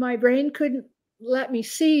my brain couldn't let me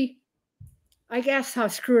see, I guess, how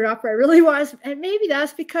screwed up I really was. And maybe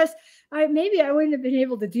that's because maybe I wouldn't have been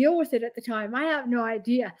able to deal with it at the time. I have no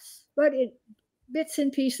idea. But in bits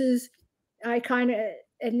and pieces, and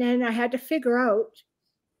then I had to figure out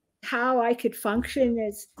how I could function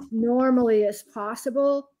as normally as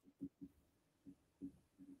possible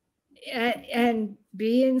and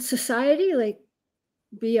be in society, like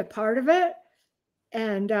be a part of it.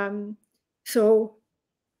 And so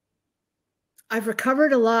I've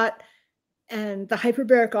recovered a lot, and the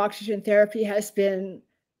hyperbaric oxygen therapy has been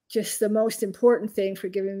just the most important thing for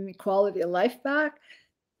giving me quality of life back.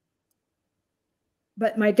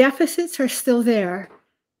 But my deficits are still there,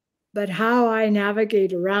 but how I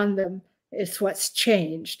navigate around them is what's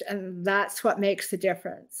changed, and that's what makes the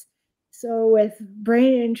difference. So with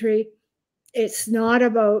brain injury, it's not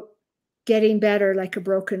about getting better like a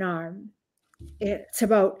broken arm. It's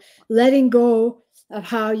about letting go of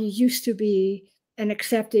how you used to be and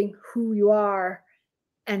accepting who you are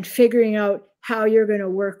and figuring out how you're going to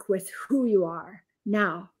work with who you are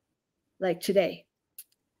now, like today.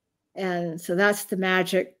 And so that's the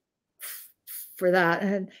magic for that.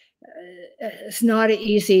 And it's not an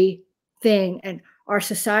easy thing. And our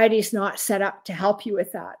society is not set up to help you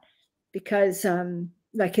with that. Because,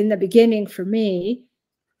 like in the beginning for me,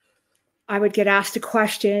 I would get asked a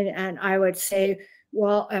question and I would say,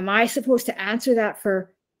 well, am I supposed to answer that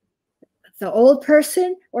for the old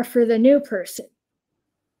person or for the new person?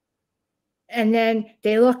 And then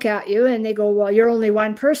they look at you and they go, well, you're only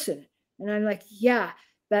one person. And I'm like, yeah,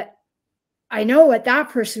 but I know what that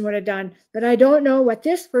person would have done, but I don't know what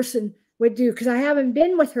this person would do because I haven't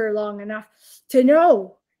been with her long enough to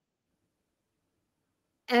know.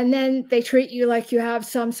 And then they treat you like you have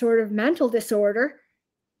some sort of mental disorder.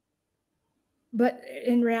 But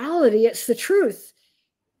in reality, it's the truth.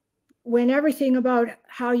 When everything about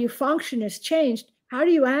how you function has changed, how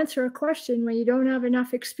do you answer a question when you don't have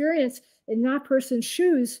enough experience in that person's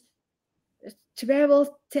shoes to be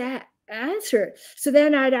able to answer it? So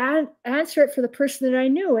then I'd answer it for the person that I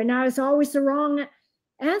knew, and I was always the wrong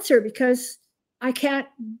answer because I can't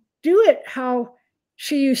do it how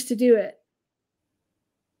she used to do it.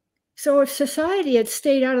 So if society had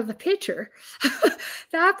stayed out of the picture,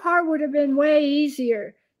 that part would have been way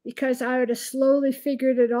easier because I would have slowly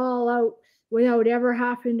figured it all out without ever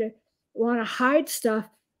having to want to hide stuff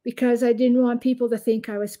because I didn't want people to think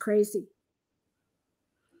I was crazy.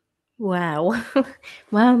 Wow.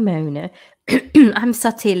 Wow, Mona. I'm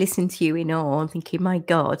sat here listening to you in awe and thinking, my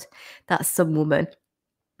God, that's some woman.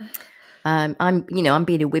 I'm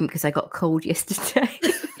being a wimp because I got cold yesterday.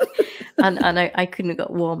 and I couldn't have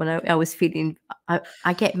got warm, and I was feeling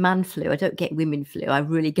I get man flu. I don't get women flu. I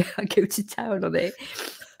go to town on it.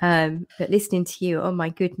 But listening to you, oh my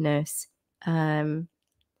goodness. And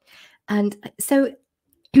so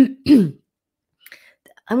I'm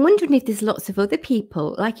wondering if there's lots of other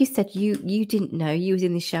people, like you said, you didn't know you was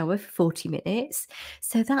in the shower for 40 minutes.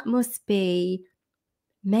 So that must be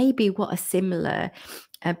maybe what a similar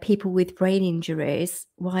people with brain injuries,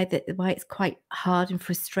 why it's quite hard and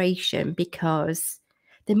frustration, because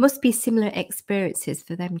there must be similar experiences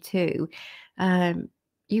for them too.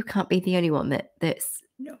 You can't be the only one that's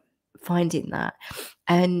finding that.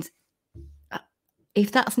 And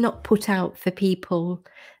if that's not put out for people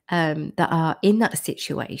that are in that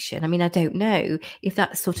situation, I mean, I don't know if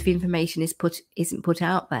that sort of information isn't put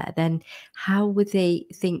out there, then how would they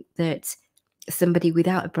think that somebody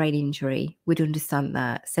without a brain injury would understand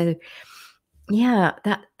that? So yeah,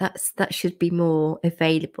 that should be more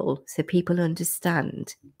available so people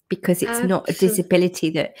understand, because it's not a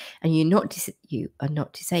disability and you are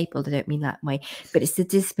not disabled, I don't mean that way, but it's a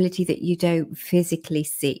disability that you don't physically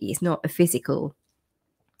see. It's not a physical.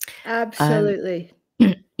 Absolutely.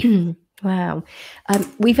 Wow.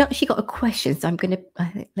 We've actually got a question, so I'm going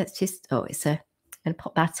to, let's just, I'm going to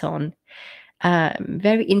pop that on.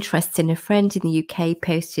 Very interesting. A friend in the UK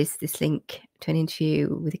posted this link to an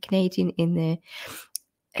interview with a Canadian in the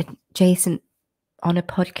adjacent on a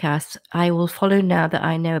podcast. I will follow now that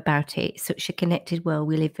I know about it. Such a connected world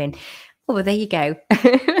we live in. Oh, well, there you go.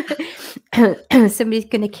 Somebody's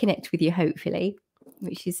going to connect with you, hopefully,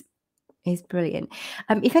 which is brilliant.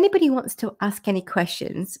 If anybody wants to ask any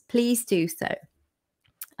questions, please do so.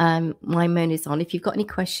 My Mona's on. If you've got any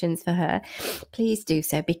questions for her, please do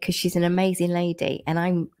so, because she's an amazing lady and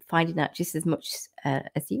I'm finding out just as much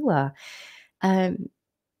as you are.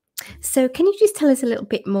 So can you just tell us a little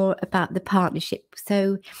bit more about the partnership?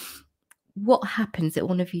 So what happens at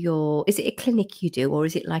one of your, is it a clinic you do, or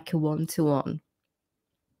is it like a one-to-one?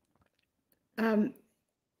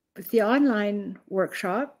 The online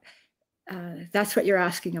workshop, that's what you're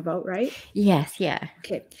asking about, right? Yes, yeah.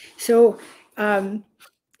 Okay. So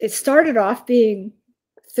it started off being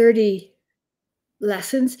 30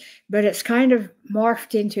 lessons, but it's kind of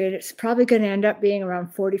morphed into it. It's probably going to end up being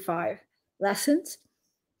around 45 lessons.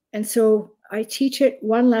 And so I teach it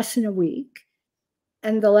one lesson a week,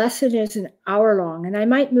 and the lesson is an hour long, and I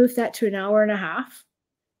might move that to an hour and a half.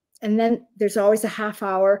 And then there's always a half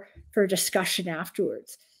hour for discussion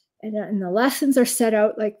afterwards. And the lessons are set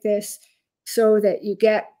out like this so that you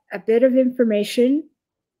get a bit of information,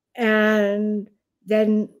 and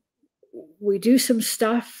then we do some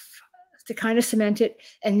stuff to kind of cement it.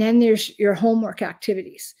 And then there's your homework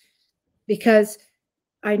activities, because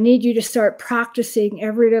I need you to start practicing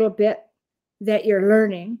every little bit that you're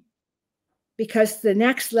learning, because the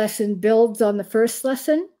next lesson builds on the first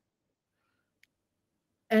lesson.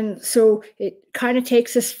 And so it kind of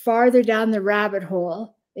takes us farther down the rabbit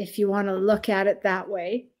hole, if you want to look at it that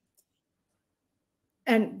way.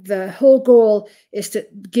 And the whole goal is to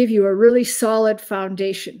give you a really solid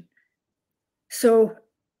foundation. So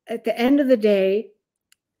at the end of the day,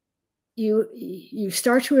 you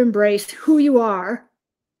start to embrace who you are,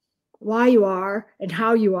 why you are, and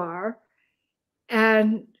how you are,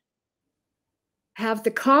 and have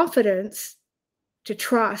the confidence to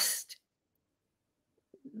trust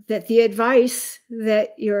that the advice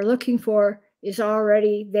that you're looking for is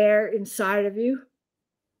already there inside of you.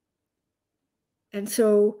 And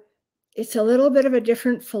so it's a little bit of a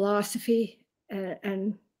different philosophy,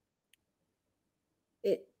 and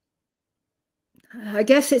I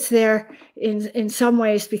guess it's there in some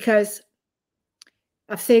ways because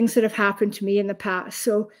of things that have happened to me in the past.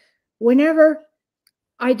 So whenever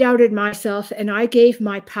I doubted myself and I gave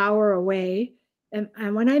my power away, and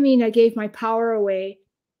when I mean I gave my power away,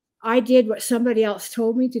 I did what somebody else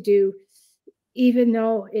told me to do, even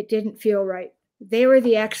though it didn't feel right. They were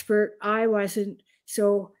the expert, I wasn't,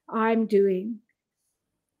 so I'm doing.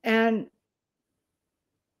 And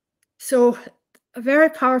so a very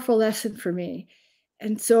powerful lesson for me.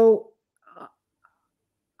 And so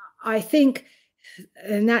I think,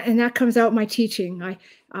 and that comes out in my teaching.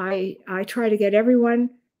 I try to get everyone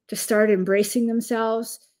to start embracing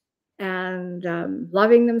themselves and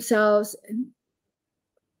loving themselves.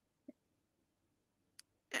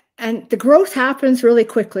 And the growth happens really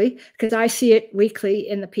quickly because I see it weekly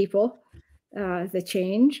in the people, the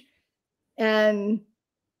change. And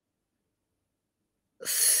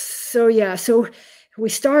so, yeah, so we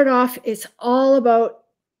start off, it's all about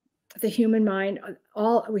the human mind.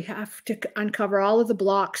 We have to uncover all of the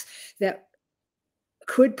blocks that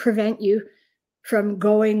could prevent you from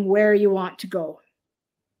going where you want to go.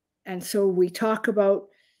 And so we talk about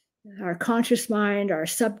our conscious mind, our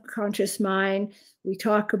subconscious mind. We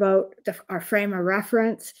talk about our frame of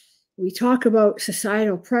reference. We talk about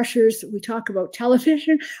societal pressures. We talk about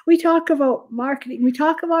television. We talk about marketing. We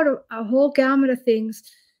talk about a whole gamut of things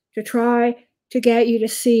to try to get you to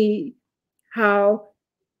see how,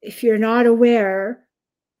 if you're not aware,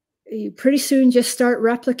 you pretty soon just start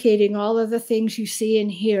replicating all of the things you see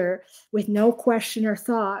and hear with no question or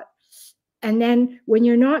thought. And then when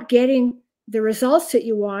you're not getting the results that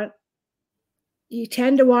you want, you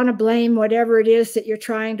tend to want to blame whatever it is that you're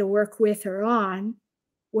trying to work with or on,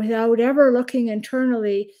 without ever looking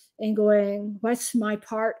internally and going, what's my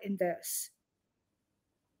part in this?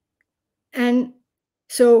 And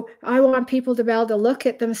so I want people to be able to look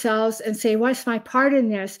at themselves and say, what's my part in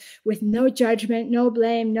this? With no judgment, no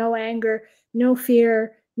blame, no anger, no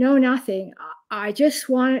fear, no nothing. I just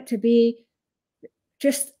want it to be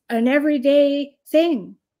just an everyday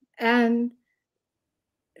thing, and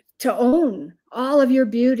to own all of your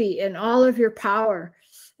beauty and all of your power.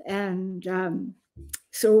 And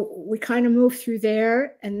so we kind of move through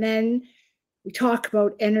there, and then we talk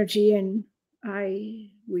about energy, and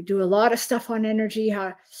we do a lot of stuff on energy,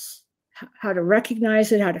 how to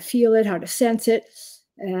recognize it, how to feel it, how to sense it,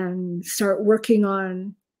 and start working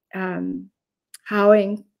on how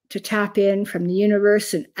to tap in from the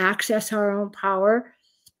universe and access our own power.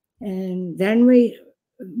 And then we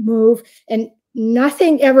move, and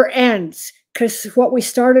nothing ever ends, because what we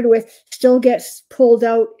started with still gets pulled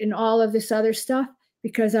out in all of this other stuff,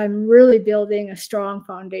 because I'm really building a strong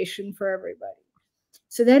foundation for everybody.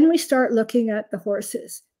 So then we start looking at the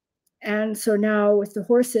horses. And so now with the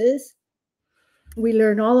horses, we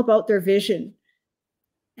learn all about their vision.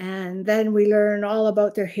 And then we learn all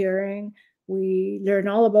about their hearing. We learn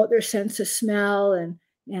all about their sense of smell,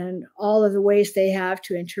 and all of the ways they have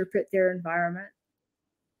to interpret their environment.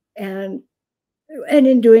 And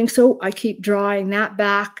in doing so, I keep drawing that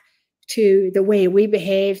back to the way we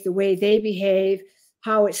behave, the way they behave,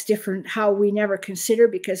 how it's different, how we never consider,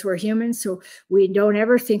 because we're humans. So we don't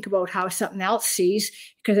ever think about how something else sees,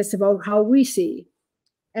 because it's about how we see.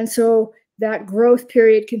 And so that growth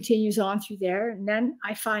period continues on through there. And then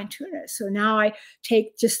I fine tune it. So now I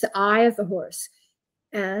take just the eye of the horse,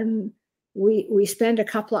 and we spend a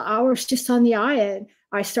couple of hours just on the eye, and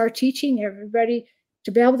I start teaching everybody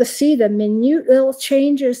to be able to see the minute little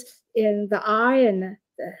changes in the eye and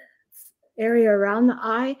area around the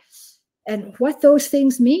eye, and what those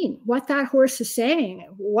things mean, what that horse is saying,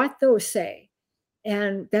 what those say.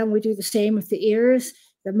 And then we do the same with the ears,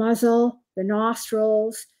 the muzzle, the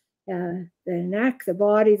nostrils, the neck, the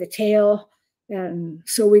body, the tail. And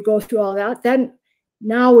so we go through all that. Then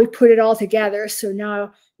now we put it all together. So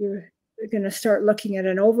now you're going to start looking at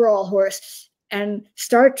an overall horse and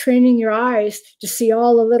start training your eyes to see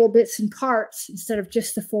all the little bits and parts instead of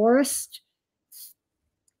just the forest,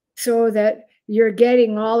 so that you're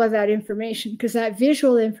getting all of that information, because that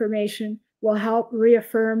visual information will help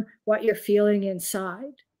reaffirm what you're feeling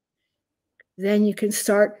inside. Then you can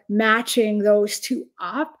start matching those two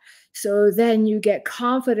up. So then you get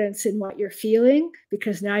confidence in what you're feeling,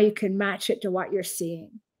 because now you can match it to what you're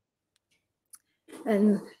seeing.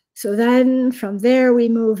 And so then from there, we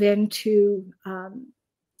move into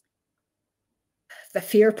the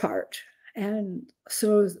fear part. And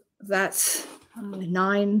so that's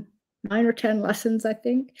 9 or 10 lessons, I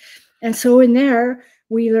think. And so in there,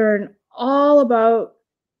 we learn all about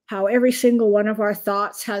how every single one of our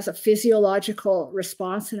thoughts has a physiological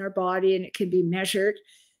response in our body, and it can be measured.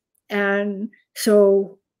 And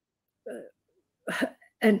so,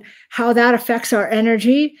 and how that affects our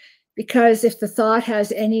energy, because if the thought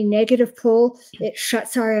has any negative pull, it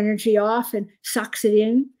shuts our energy off and sucks it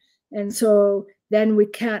in. And so then we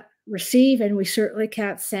can't receive, and we certainly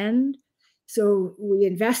can't send. So we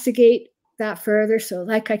investigate that further. So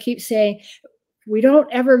like I keep saying, we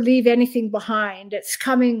don't ever leave anything behind. It's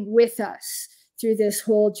coming with us through this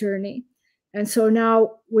whole journey. And so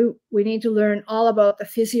now we need to learn all about the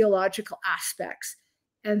physiological aspects.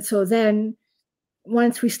 And so then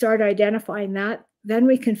once we start identifying that, then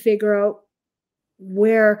we can figure out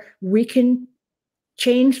where we can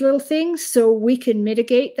change little things so we can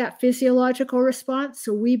mitigate that physiological response.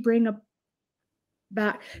 So we bring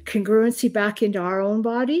congruency back into our own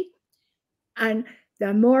body. And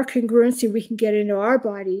the more congruency we can get into our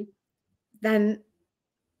body, then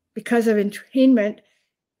because of entrainment,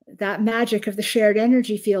 that magic of the shared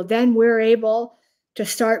energy field, then we're able to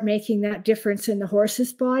start making that difference in the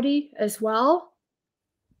horse's body as well.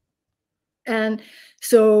 And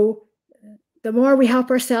so the more we help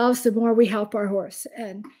ourselves, the more we help our horse.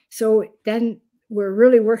 And so then we're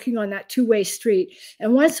really working on that two-way street.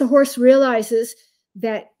 And once the horse realizes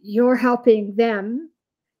that you're helping them,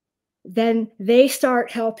 then they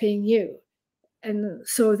start helping you. And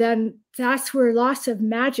so then that's where lots of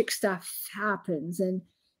magic stuff happens. And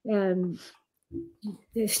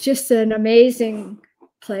it's just an amazing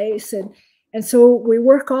place. And so we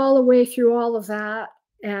work all the way through all of that.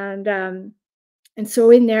 And so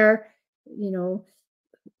in there, you know,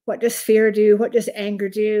 what does fear do? What does anger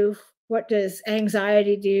do? What does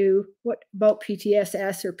anxiety do? What about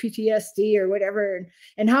PTSS or PTSD or whatever?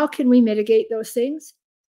 And how can we mitigate those things?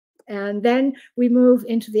 And then we move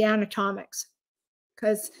into the anatomics,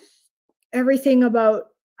 because everything about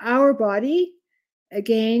our body,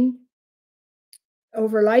 again,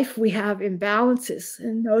 over life, we have imbalances,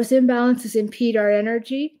 and those imbalances impede our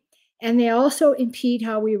energy, and they also impede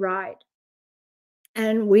how we ride.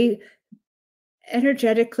 And we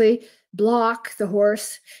energetically block the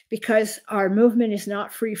horse because our movement is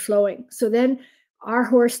not free flowing. So then our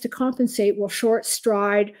horse, to compensate, will short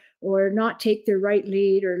stride or not take their right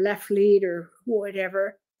lead or left lead or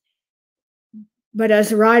whatever. But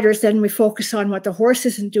as riders, then we focus on what the horse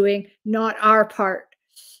isn't doing, not our part.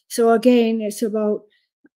 So again, it's about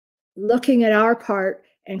looking at our part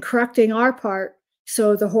and correcting our part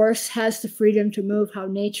so the horse has the freedom to move how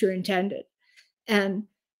nature intended. And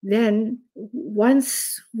then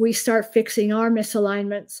once we start fixing our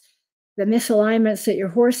misalignments, the misalignments that your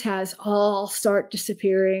horse has all start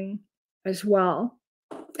disappearing as well.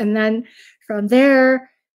 And then from there,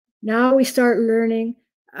 now we start learning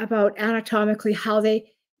about anatomically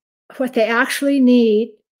what they actually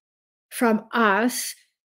need from us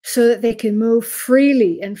so that they can move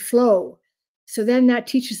freely and flow. So then that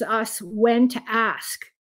teaches us when to ask.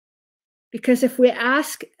 Because if we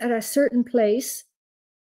ask at a certain place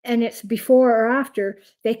and it's before or after,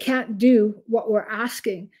 they can't do what we're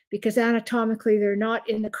asking because anatomically they're not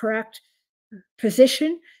in the correct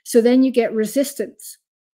position. So then you get resistance.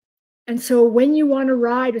 And so when you want to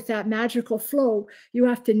ride with that magical flow, you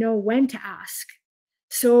have to know when to ask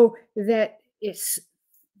so that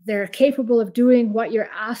they're capable of doing what you're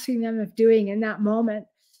asking them of doing in that moment.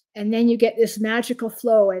 And then you get this magical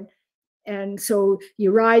flow. And so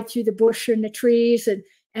you ride through the bush and the trees, and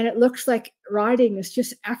it looks like riding is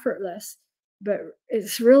just effortless. But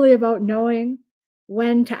it's really about knowing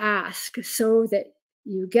when to ask so that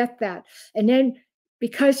you get that. And then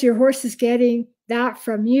because your horse is getting that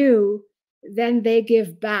from you, then they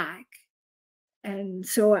give back. And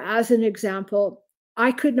so, as an example,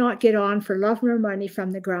 I could not get on for love nor money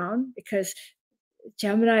from the ground because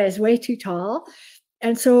Gemini is way too tall.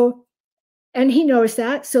 And so, and he knows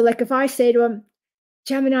that. So, like if I say to him,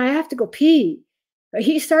 Gemini, I have to go pee. But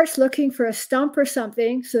he starts looking for a stump or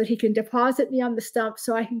something so that he can deposit me on the stump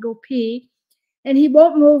so I can go pee. And he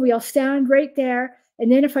won't move. He'll stand right there.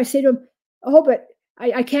 And then if I say to him, oh, but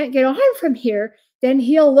I can't get on from here, then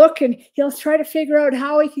he'll look and he'll try to figure out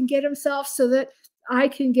how he can get himself so that I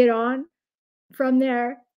can get on from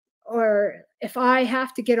there. Or if I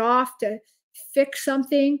have to get off to fix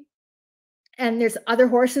something and there's other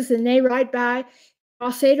horses and they ride by,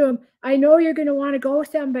 I'll say to him, I know you're going to want to go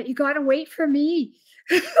with them, but you got to wait for me.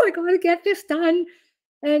 I got to get this done.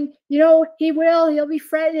 And, you know, he will, he'll be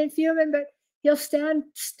fretting and fuming, but he'll stand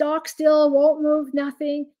stock still, won't move,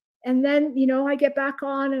 nothing. And then, you know, I get back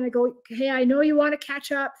on and I go, hey, I know you want to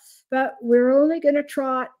catch up, but we're only going to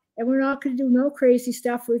trot and we're not going to do no crazy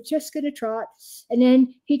stuff. We're just going to trot. And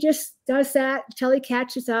then he just does that until he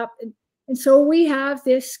catches up. And so we have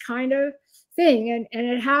this kind of thing. And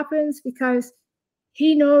it happens because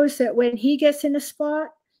he knows that when he gets in a spot,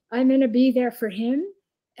 I'm going to be there for him.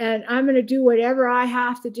 And I'm going to do whatever I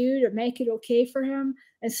have to do to make it okay for him.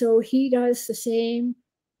 And so he does the same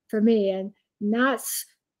for me. And that's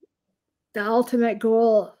the ultimate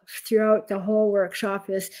goal throughout the whole workshop,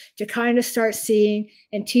 is to kind of start seeing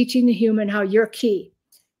and teaching the human how you're key.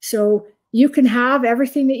 So you can have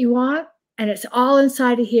everything that you want, and it's all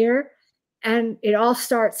inside of here, and it all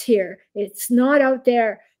starts here. It's not out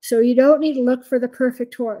there. So you don't need to look for the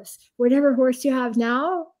perfect horse. Whatever horse you have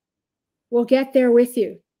now will get there with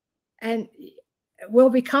you, and will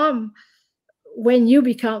become when you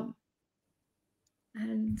become.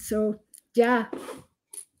 And so, yeah.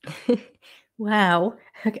 Wow.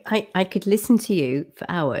 I could listen to you for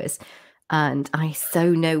hours, and I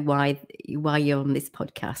so know why you're on this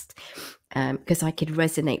podcast, because I could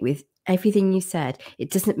resonate with everything you said.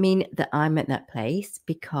 It doesn't mean that I'm at that place,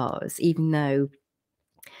 because even though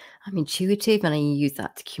I'm intuitive and I use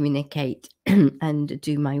that to communicate and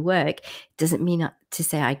do my work, it doesn't mean to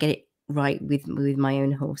say I get it right with my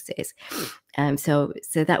own horses. So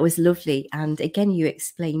that was lovely. And again, you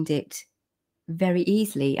explained it very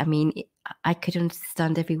easily. I mean, I could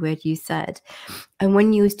understand every word you said. And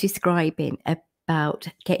when you was describing about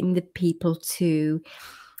getting the people to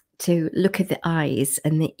look at the eyes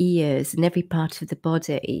and the ears and every part of the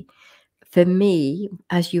body, for me,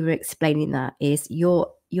 as you were explaining that, is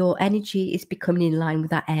your energy is becoming in line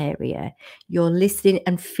with that area. You're listening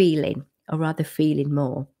and feeling, or rather feeling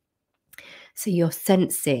more. So you're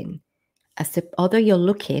sensing, although you're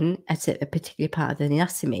looking at a particular part of the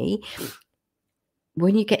anatomy,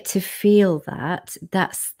 when you get to feel that,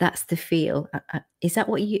 that's the feel. Is that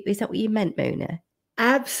what you meant, Mona?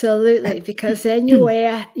 Absolutely, because then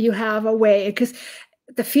you have a way, because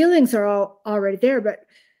the feelings are all already there, but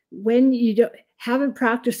when you haven't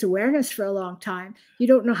practiced awareness for a long time, you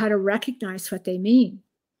don't know how to recognize what they mean.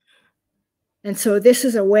 And so this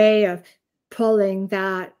is a way of pulling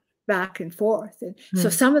that back and forth. And so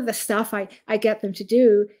some of the stuff I get them to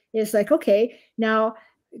do is like, okay, now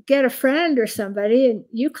get a friend or somebody and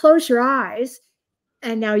you close your eyes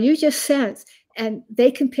and now you just sense, and they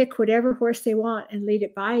can pick whatever horse they want and lead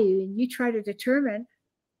it by you. And you try to determine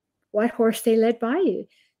what horse they led by you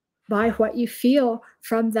by what you feel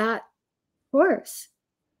from that horse.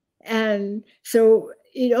 And so,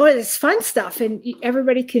 you know, it's fun stuff and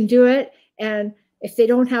everybody can do it. And if they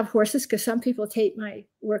don't have horses, because some people take my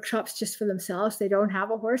workshops just for themselves, they don't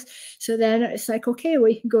have a horse. So then it's like, okay, well,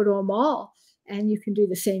 you can go to a mall and you can do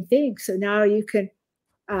the same thing. So now you can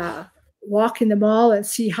walk in the mall and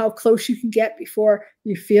see how close you can get before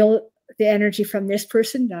you feel the energy from this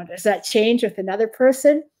person. Now, does that change with another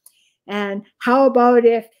person? And how about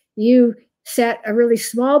if you set a really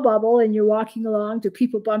small bubble and you're walking along, do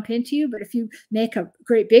people bump into you? But if you make a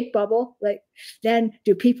great big bubble, like, then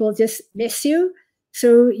do people just miss you?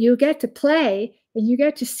 So you get to play and you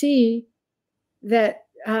get to see that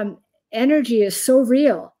energy is so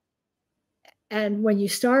real. And when you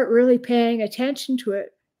start really paying attention to it,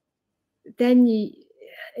 then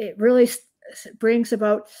it really brings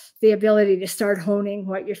about the ability to start honing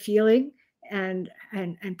what you're feeling and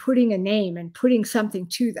putting a name and putting something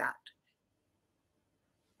to that.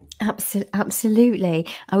 Absolutely.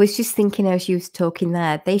 I was just thinking as you was talking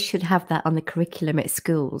there, they should have that on the curriculum at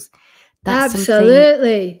schools. That's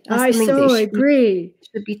absolutely. I so agree.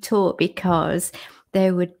 Should be taught, because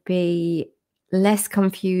there would be less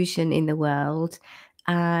confusion in the world.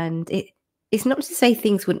 And it's not to say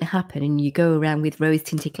things wouldn't happen and you go around with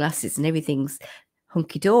rose-tinted glasses and everything's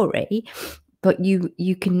hunky-dory, but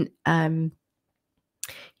you can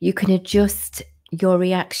you can adjust your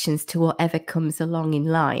reactions to whatever comes along in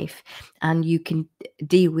life, and you can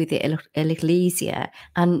deal with it a little easier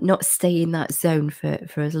and not stay in that zone for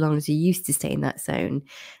as long as you used to stay in that zone.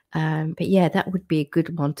 But yeah, that would be a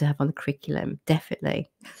good one to have on the curriculum,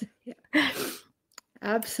 definitely. Yeah,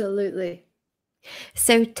 absolutely.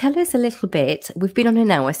 So tell us a little bit. We've been on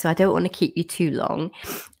an hour, so I don't want to keep you too long.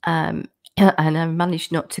 And I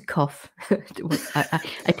managed not to cough.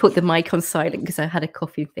 I put the mic on silent because I had a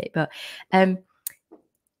coughing fit. But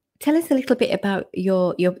tell us a little bit about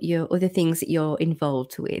your other things that you're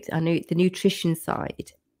involved with. I know the nutrition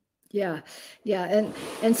side. Yeah, yeah,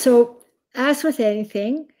 and so as with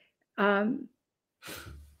anything, um,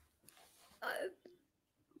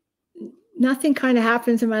 nothing kind of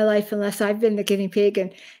happens in my life unless I've been the guinea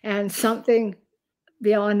pig, and something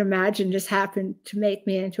beyond imagine just happened to make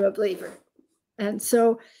me into a believer. And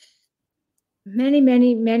so many,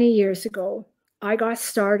 many, many years ago, I got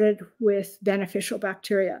started with beneficial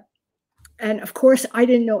bacteria. And of course, I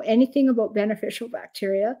didn't know anything about beneficial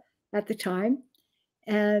bacteria at the time.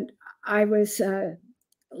 And I was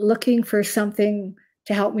looking for something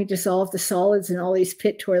to help me dissolve the solids in all these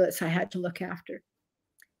pit toilets I had to look after.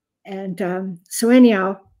 And so,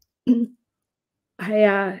 anyhow,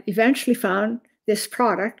 I eventually found this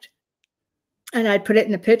product, and I'd put it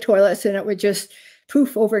in the pit toilets, and it would just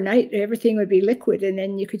poof overnight. Everything would be liquid, and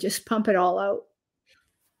then you could just pump it all out.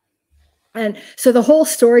 And so the whole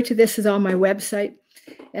story to this is on my website.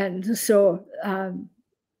 And so,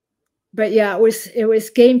 but yeah, it was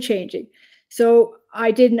game changing. So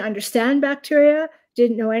I didn't understand bacteria,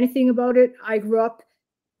 didn't know anything about it. I grew up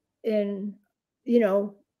in,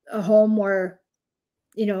 a home where,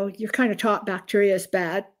 you're kind of taught bacteria is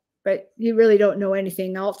bad, but you really don't know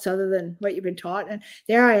anything else other than what you've been taught. And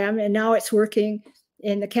there I am, and now it's working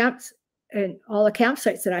in the camps and all the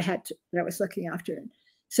campsites that that I was looking after.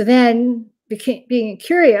 So then being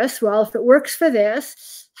curious, well, if it works for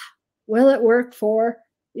this, will it work for,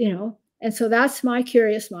 and so that's my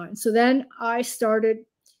curious mind. So then I started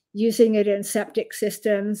using it in septic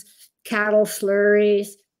systems, cattle slurries,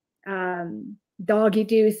 doggy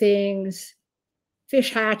do things,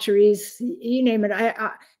 fish hatcheries, you name it.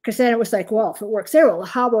 Because then it was like, well, if it works there, well,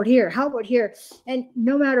 how about here? How about here? And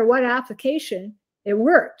no matter what application, it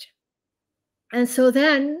worked. And so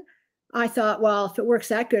then I thought, well, if it works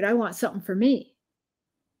that good, I want something for me.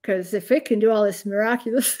 Because if it can do all this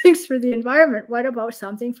miraculous things for the environment, what about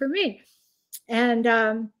something for me?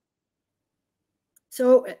 And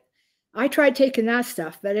so I tried taking that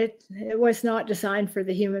stuff, but it was not designed for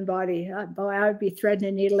the human body. Boy, I would be threading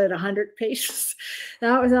a needle at 100 paces.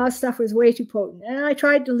 That stuff was way too potent. And I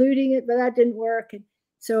tried diluting it, but that didn't work. And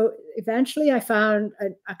so eventually I found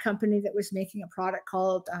a company that was making a product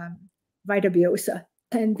called Vitabiosa,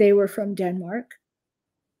 and they were from Denmark.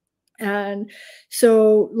 And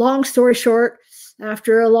so long story short,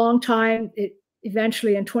 after a long time, it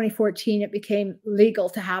eventually in 2014, it became legal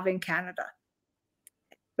to have in Canada.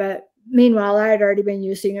 But meanwhile, I had already been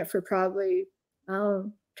using it for probably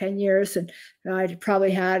 10 years, and I'd probably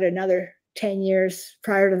had another 10 years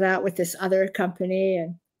prior to that with this other company.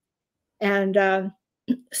 And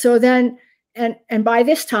so then, and by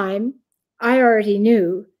this time, I already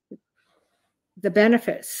knew the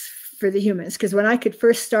benefits for the humans, because when I could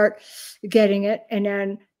first start getting it, and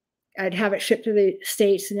then I'd have it shipped to the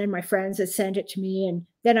States, and then my friends would send it to me, and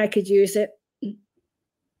then I could use it.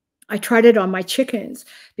 I tried it on my chickens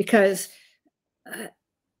because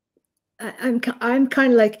I'm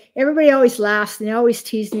kind of like, everybody always laughs and they always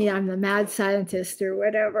tease me I'm the mad scientist or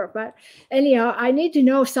whatever. But anyhow, I need to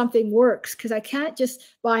know if something works, because I can't just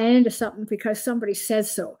buy into something because somebody says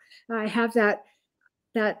so. I have that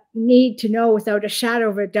need to know without a shadow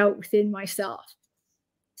of a doubt within myself.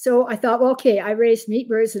 So I thought, well, okay, I raised meat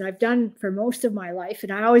birds, and I've done for most of my life,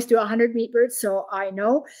 and I always do 100 meat birds, so I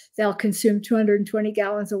know they'll consume 220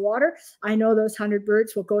 gallons of water. I know those 100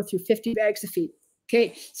 birds will go through 50 bags of feed.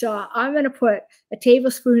 Okay, so I'm going to put a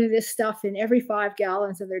tablespoon of this stuff in every 5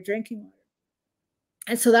 gallons of their drinking water.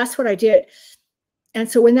 And so that's what I did. And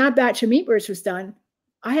so when that batch of meat birds was done,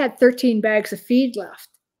 I had 13 bags of feed left.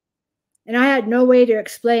 And I had no way to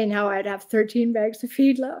explain how I'd have 13 bags of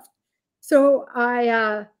feed left. So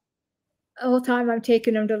all the time I'm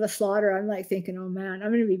taking them to the slaughter, I'm like thinking, oh man,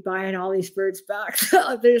 I'm going to be buying all these birds back.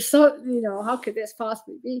 There's so, how could this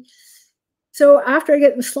possibly be? So after I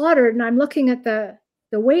get them slaughtered, and I'm looking at the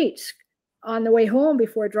weights on the way home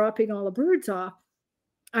before dropping all the birds off,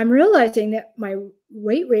 I'm realizing that my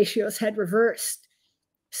weight ratios had reversed.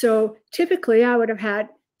 So typically I would have had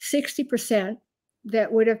 60%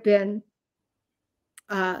 that would have been,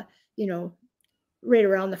 right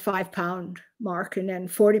around the 5-pound mark, and then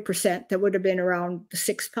 40% that would have been around the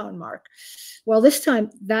 6-pound mark. Well, this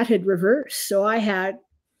time that had reversed. So I had,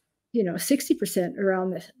 60%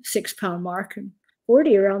 around the 6-pound mark and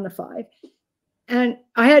 40 around the 5. And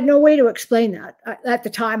I had no way to explain that. At the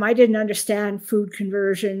time, I didn't understand food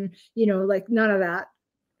conversion, like none of that.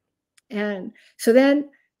 And so then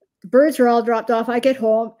the birds are all dropped off. I get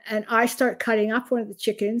home and I start cutting up one of the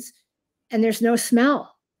chickens, and there's no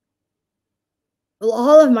smell. Well,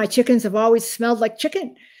 all of my chickens have always smelled like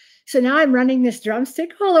chicken. So now I'm running this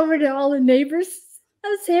drumstick all over to all the neighbors. I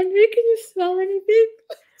was saying, can you smell anything?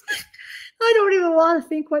 I don't even want to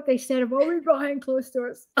think what they said about me behind closed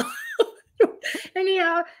doors.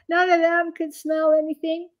 Anyhow, none of them could smell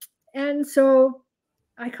anything. And so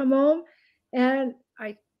I come home and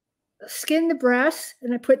I skin the breasts,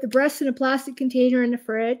 and I put the breasts in a plastic container in the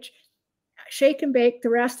fridge, shake and bake the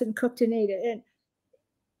rest, and cooked and ate it.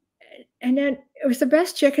 And then it was the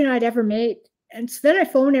best chicken I'd ever made. And so then I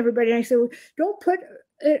phoned everybody and I said, well, don't put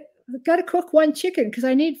it, I've got to cook one chicken because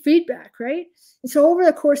I need feedback, right? And so over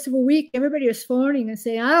the course of a week, everybody was phoning and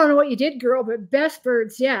saying, I don't know what you did, girl, but best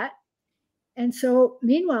birds yet. And so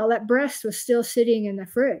meanwhile, that breast was still sitting in the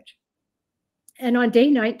fridge. And on day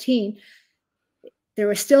 19, there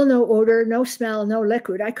was still no odor, no smell, no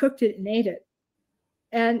liquid. I cooked it and ate it.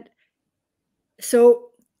 And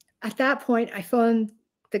so at that point, I phoned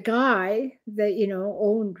the guy that,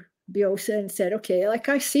 owned Biosa and said, okay, like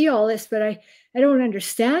I see all this, but I don't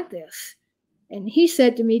understand this. And he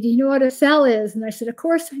said to me, do you know what a cell is? And I said, of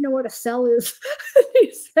course I know what a cell is.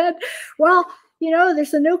 He said, well,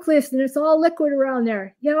 there's a nucleus and it's all liquid around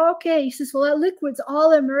there. Yeah, okay. He says, well, that liquid's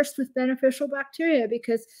all immersed with beneficial bacteria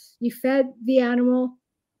because you fed the animal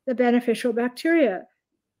the beneficial bacteria.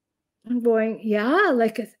 I'm going, yeah,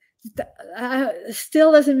 like it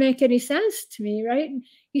still doesn't make any sense to me, right? And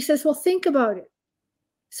he says, well, think about it.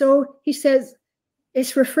 So he says,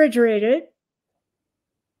 it's refrigerated.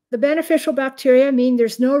 The beneficial bacteria mean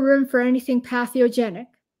there's no room for anything pathogenic.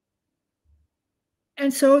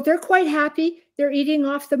 And so they're quite happy. They're eating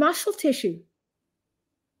off the muscle tissue.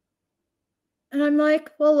 And I'm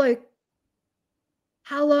like, well, like,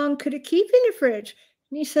 how long could it keep in the fridge?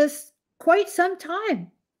 And he says, quite some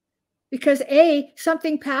time. Because A,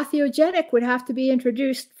 something pathogenic would have to be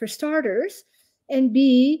introduced for starters, and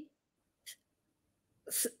B,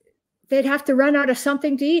 they'd have to run out of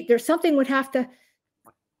something to eat. There's something would have to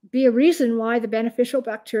be a reason why the beneficial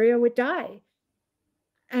bacteria would die.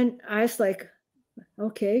 And I was like,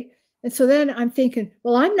 okay. And so then I'm thinking,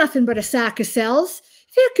 well, I'm nothing but a sack of cells.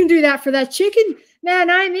 If you can do that for that chicken, man,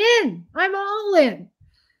 I'm in. I'm all in.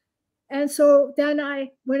 And so then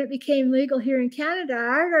when it became legal here in Canada,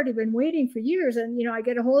 I'd already been waiting for years. And, I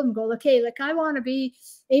get a hold of them and go, okay, like I want to be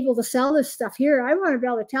able to sell this stuff here. I want to be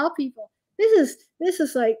able to tell people this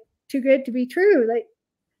is like too good to be true. Like,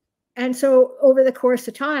 and so over the course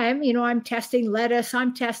of time, I'm testing lettuce,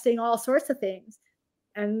 I'm testing all sorts of things.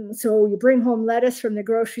 And so you bring home lettuce from the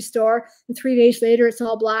grocery store and 3 days later, it's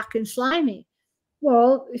all black and slimy.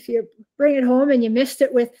 Well, if you bring it home and you mixed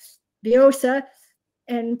it with Biosa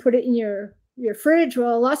and put it in your fridge,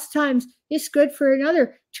 well, lots of times it's good for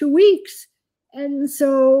another 2 weeks. And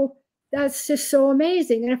so that's just so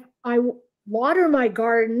amazing. And if I water my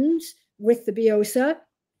gardens with the Biosa,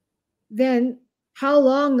 then how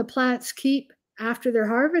long the plants keep after they're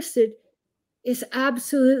harvested is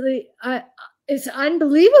absolutely, it's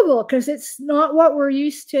unbelievable because it's not what we're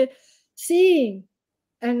used to seeing.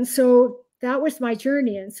 And so that was my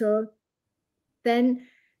journey. And so then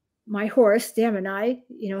my horse, Damini,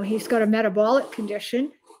 he's got a metabolic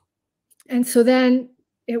condition. And so then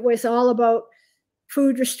it was all about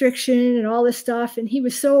food restriction and all this stuff. And he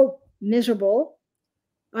was so miserable.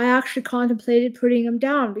 I actually contemplated putting him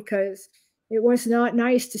down because it was not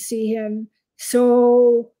nice to see him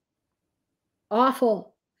so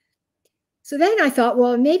awful. So then I thought,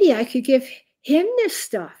 well, maybe I could give him this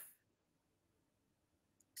stuff.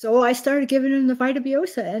 So I started giving him the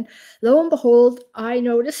Vitabiosa, and lo and behold, I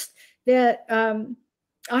noticed that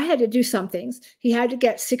I had to do some things. He had to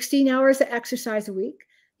get 16 hours of exercise a week.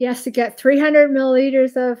 He has to get 300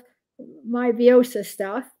 milliliters of my Biosa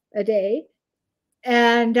stuff a day.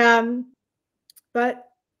 And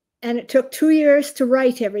it took 2 years to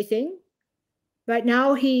write everything. But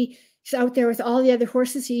now he's out there with all the other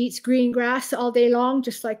horses. He eats green grass all day long,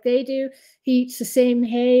 just like they do. He eats the same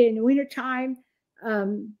hay in the wintertime.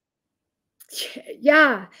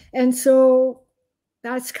 Yeah. And so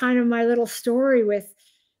that's kind of my little story with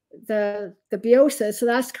the Biosa. So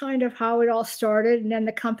that's kind of how it all started. And then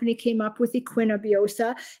the company came up with Equina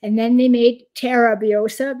Biosa, and then they made Terra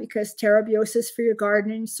Biosa, because Terra Biosa is for your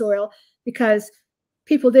garden and soil, because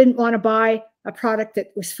people didn't want to buy a product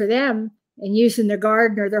that was for them and use in their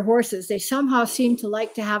garden or their horses, they somehow seem to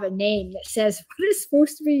like to have a name that says what it's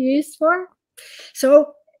supposed to be used for.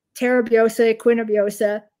 So Terabiosa,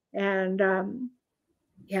 Quinabiosa, and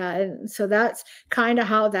yeah, and so that's kind of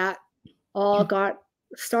how that all got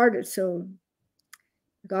started. So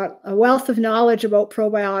I got a wealth of knowledge about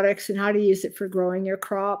probiotics and how to use it for growing your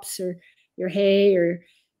crops or your hay or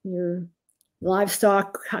your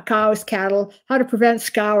livestock, cows, cattle, how to prevent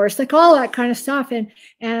scours, like all that kind of stuff.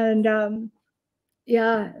 And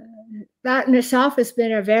yeah, that in itself has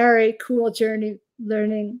been a very cool journey,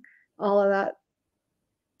 learning all of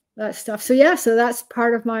that stuff. So yeah, so that's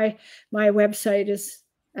part of my website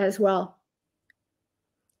as well.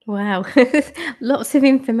 Wow, lots of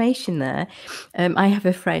information there. I have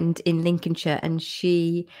a friend in Lincolnshire, and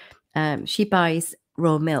she buys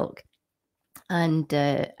raw milk. And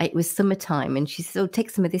it was summertime, and she said, "Oh, take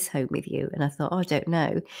some of this home with you." And I thought, "Oh, I don't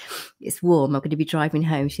know, it's warm. I'm going to be driving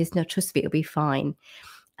home." She says, "No, trust me, it'll be fine."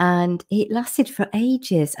 And it lasted for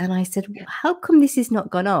ages. And I said, Yeah. "How come this has not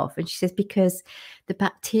gone off?" And she says, "Because the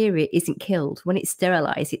bacteria isn't killed. When it's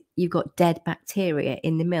sterilized, you've got dead bacteria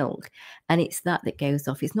in the milk, and it's that goes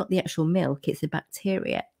off. It's not the actual milk, it's the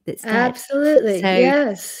bacteria that's dead." Absolutely. So,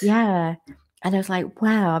 Yes. yeah. And I was like,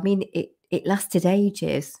 wow, I mean, it lasted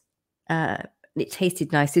ages. It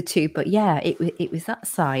tasted nicer too, but yeah, it was that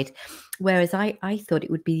side. Whereas I thought it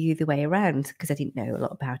would be the other way around because I didn't know a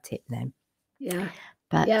lot about it then. Yeah.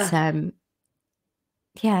 But Yeah.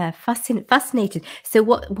 yeah, fascinating. So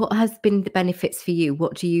what has been the benefits for you?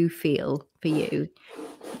 What do you feel for you?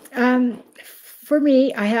 For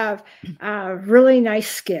me, I have really nice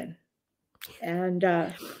skin, and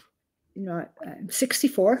you know, I'm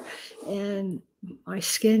 64, and my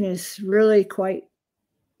skin is really quite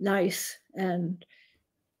nice, and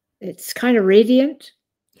it's kind of radiant.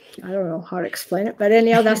 I don't know how to explain it, but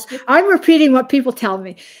anyhow, I'm repeating what people tell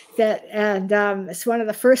me, and it's one of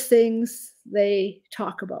the first things they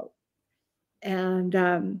talk about.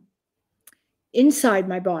 And inside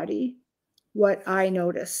my body, what I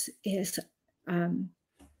notice is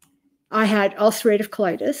I had ulcerative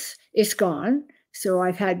colitis. It's gone. So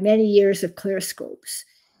I've had many years of clear scopes.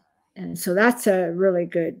 And so that's a really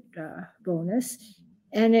good bonus.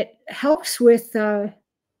 And it helps with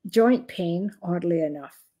joint pain, oddly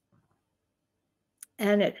enough.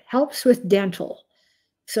 And it helps with dental.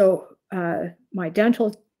 So my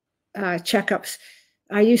dental checkups,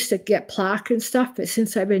 I used to get plaque and stuff, but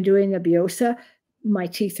since I've been doing the Biosa, my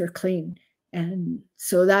teeth are clean. And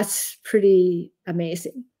so that's pretty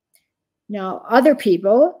amazing. Now, other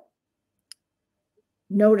people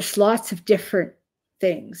notice lots of different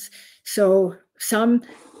things. So some,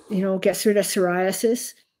 gets rid of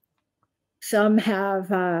psoriasis. Some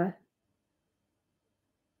have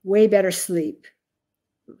way better sleep,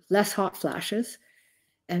 less hot flashes.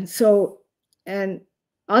 And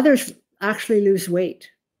others actually lose weight.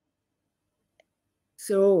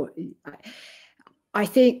 So I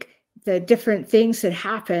think the different things that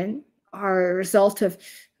happen are a result of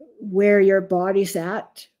where your body's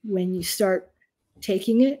at when you start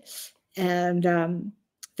taking it. And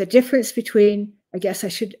the difference between, I guess I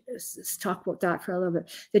should talk about that for a little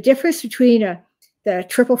bit. The difference between the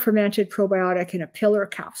triple fermented probiotic and a pill or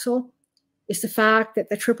capsule is the fact that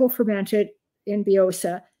the triple fermented in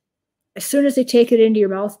Biosa, as soon as they take it into your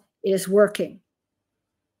mouth, it is working.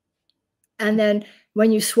 And then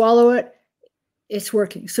when you swallow it, it's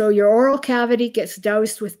working. So your oral cavity gets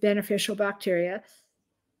doused with beneficial bacteria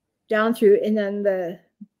down through, and then the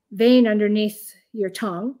vein underneath your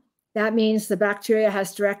tongue, that means the bacteria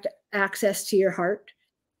has direct access to your heart.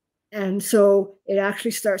 And so it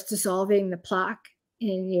actually starts dissolving the plaque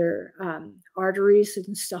in your arteries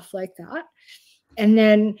and stuff like that. And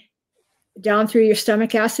then down through your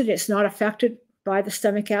stomach acid, it's not affected by the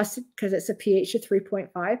stomach acid because it's a pH of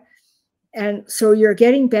 3.5. And so you're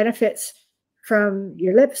getting benefits from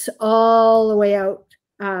your lips all the way out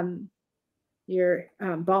your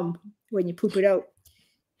bum when you poop it out.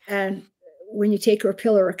 And when you take a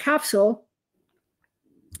pill or a capsule,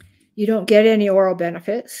 you don't get any oral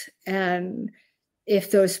benefits. And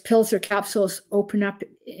if those pills or capsules open up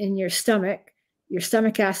in your stomach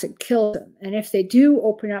acid kills them. And if they do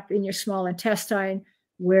open up in your small intestine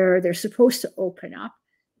where they're supposed to open up,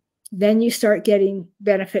 then you start getting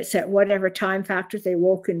benefits at whatever time factors they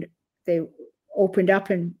opened up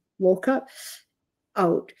and woke up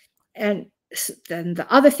out. And then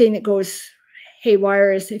the other thing that goes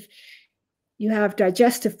haywire is if you have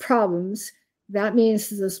digestive problems, that means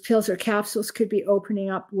those pills or capsules could be opening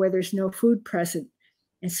up where there's no food present.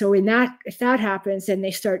 And so if that happens, then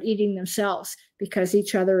they start eating themselves because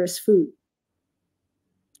each other is food.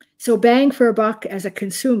 So bang for a buck as a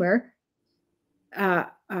consumer, a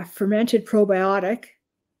fermented probiotic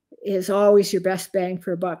is always your best bang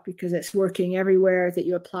for a buck because it's working everywhere that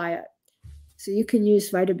you apply it. So you can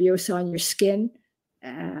use Vitabiosa on your skin.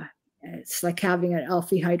 It's like having an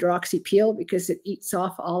alpha hydroxy peel because it eats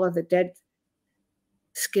off all of the dead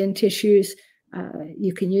skin tissues.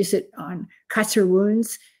 You can use it on cuts or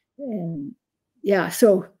wounds. And yeah,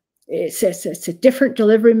 so it's a different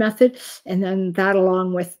delivery method. And then that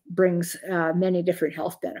along with brings many different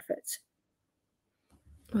health benefits.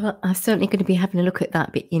 Well, I'm certainly going to be having a look at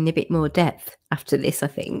that in a bit more depth after this, I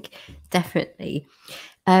think. Definitely.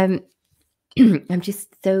 I'm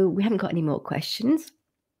just, so we haven't got any more questions.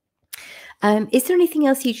 Is there anything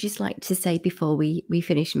else you'd just like to say before we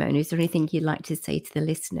finish, Mona? Is there anything you'd like to say to the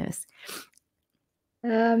listeners?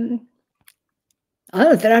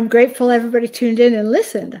 That I'm grateful everybody tuned in and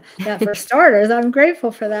listened. That for starters, I'm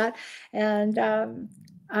grateful for that. And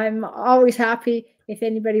I'm always happy if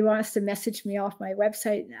anybody wants to message me off my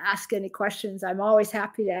website and ask any questions. I'm always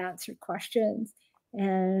happy to answer questions.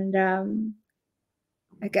 And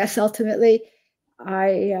I guess ultimately,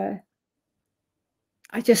 I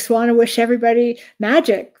just want to wish everybody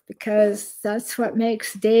magic because that's what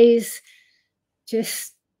makes days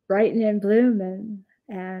just brighten and bloom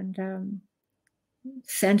and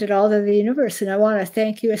send it all to the universe. And I want to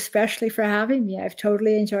thank you especially for having me. I've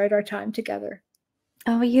totally enjoyed our time together.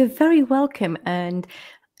 Oh, you're very welcome. And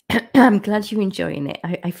I'm glad you're enjoying it.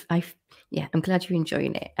 Yeah, I'm glad you're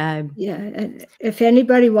enjoying it. Yeah. And if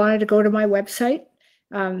anybody wanted to go to my website,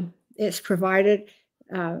 it's provided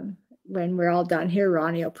when we're all done here.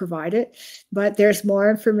 Ronnie will provide it. But there's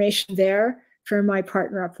more information there for my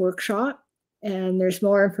Partner Up workshop. And there's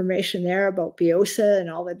more information there about Biosa and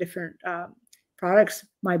all the different products.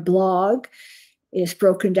 My blog is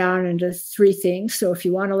broken down into 3 things. So if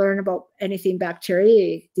you want to learn about anything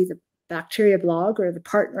bacteria, do the bacteria blog or the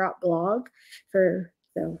Partner Up blog for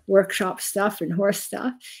the workshop stuff and horse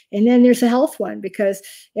stuff. And then there's a health one because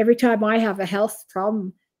every time I have a health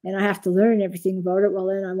problem and I have to learn everything about it, well,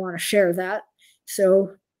 then I want to share that.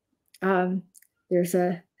 So there's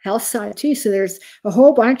a health side too. So there's a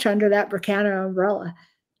whole bunch under that Berkana umbrella.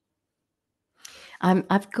 I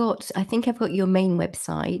think I've got your main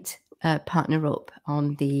website, Partner Up,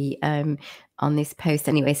 on the on this post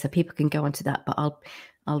anyway, so people can go onto that. But I'll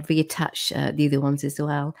reattach the other ones as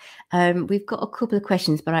well. We've got a couple of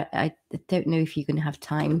questions, but I don't know if you're going to have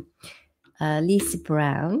time. Lisa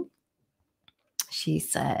Brown, she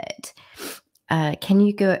said, can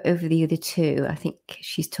you go over the other 2? I think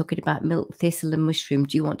she's talking about milk thistle and mushroom.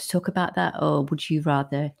 Do you want to talk about that, or would you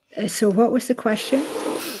rather? So what was the question?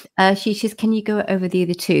 She says, can you go over the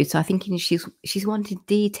other 2? So I think she's wanted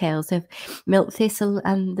details of milk thistle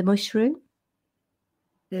and the mushroom.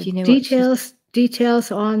 Do you know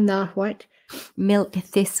details on the what? Milk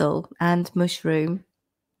thistle and mushroom.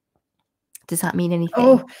 Does that mean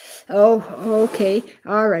anything? Oh, okay.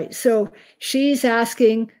 All right. So she's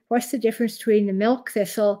asking, what's the difference between the milk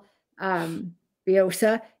thistle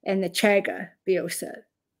Biosa and the chaga Biosa?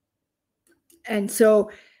 And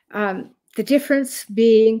so the difference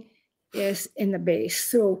being is in the base.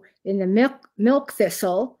 So in the milk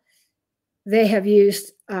thistle, they have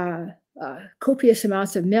used copious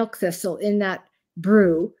amounts of milk thistle in that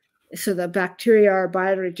brew. So the bacteria are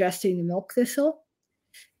biodigesting the milk thistle.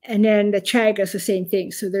 And then the chaga is the same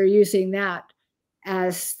thing. So they're using that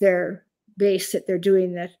as their base that they're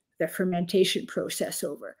doing the fermentation process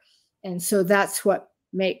over. And so that's what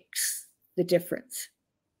makes the difference.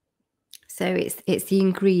 So it's the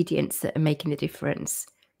ingredients that are making the difference.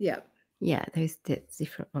 Yeah. Yeah, those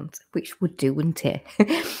different ones, which would do, wouldn't it?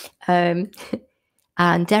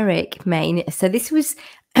 And Derek Main. So this was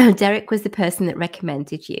Derek was the person that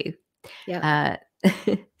recommended you. Yeah.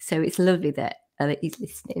 So it's lovely that he's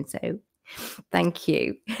listening. So thank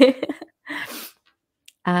you.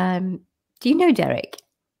 Do you know Derek?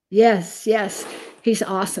 Yes. He's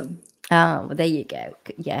awesome. Oh, well, there you go.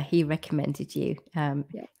 Yeah, he recommended you. Yeah.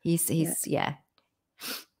 He's yeah.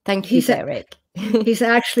 Thank you, Derek. He's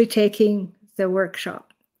actually taking the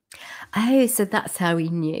workshop. Oh, so that's how he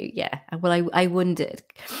knew. Yeah. Well, I wondered.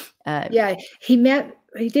 Yeah, he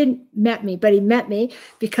didn't met me, but he met me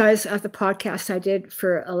because of the podcast I did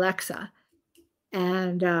for Alexa.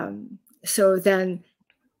 And so then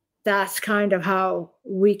that's kind of how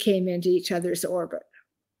we came into each other's orbit.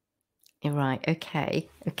 Right. Okay.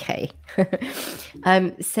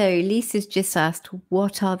 So Lisa's just asked,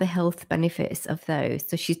 what are the health benefits of those?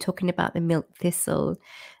 So she's talking about the milk thistle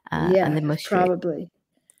and the mushroom. Probably.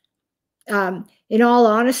 In all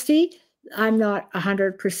honesty, I'm not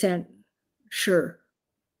 100% sure.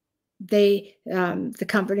 the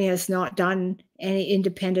company has not done any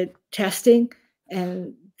independent testing,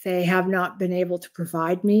 and they have not been able to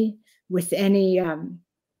provide me with any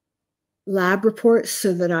lab reports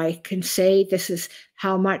so that I can say this is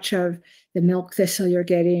how much of the milk thistle you're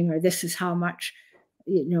getting, or this is how much,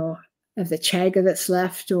 of the chaga that's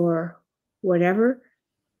left, or whatever.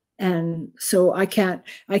 And so I can't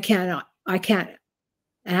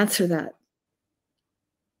answer that.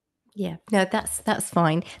 Yeah, no, that's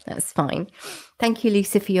fine. That's fine. Thank you,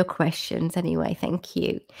 Lisa, for your questions. Anyway, thank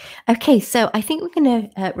you. Okay, so I think we're going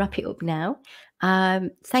to wrap it up now.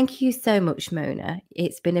 Thank you so much, Mona.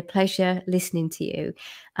 It's been a pleasure listening to you.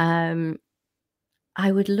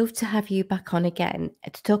 I would love to have you back on again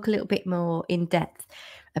to talk a little bit more in depth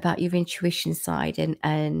about your intuition side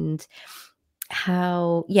and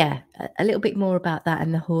how, yeah, a little bit more about that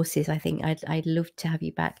and the horses. I think I'd love to have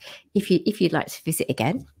you back if you'd like to visit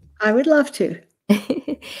again. I would love to.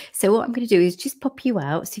 So what I'm going to do is just pop you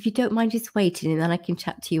out. So if you don't mind just waiting, and then I can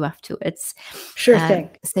chat to you afterwards. Sure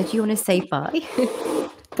thing. So do you want to say bye?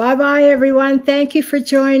 Bye-bye, everyone. Thank you for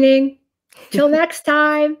joining. Till next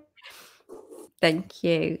time. Thank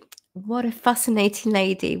you. What a fascinating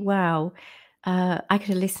lady. Wow. I could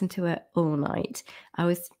have listened to her all night. I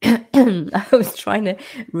was I was trying to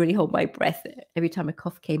really hold my breath every time a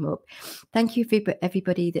cough came up. Thank you for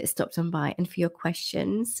everybody that stopped on by and for your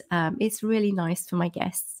questions. It's really nice for my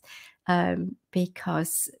guests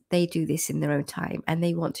because they do this in their own time and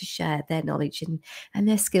they want to share their knowledge and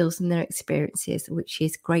their skills and their experiences, which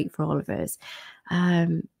is great for all of us.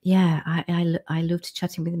 Yeah, I loved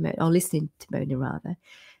chatting with Mona, or listening to Mona rather.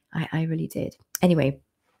 I really did. Anyway,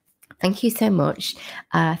 thank you so much.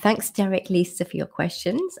 Thanks, Derek, Lisa, for your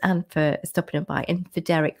questions and for stopping by, and for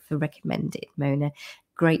Derek for recommending Mona.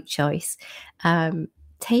 Great choice.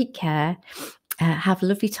 Take care. Have a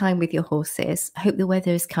lovely time with your horses. I hope the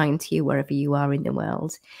weather is kind to you wherever you are in the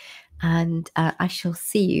world. And I shall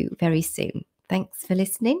see you very soon. Thanks for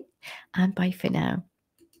listening, and bye for now.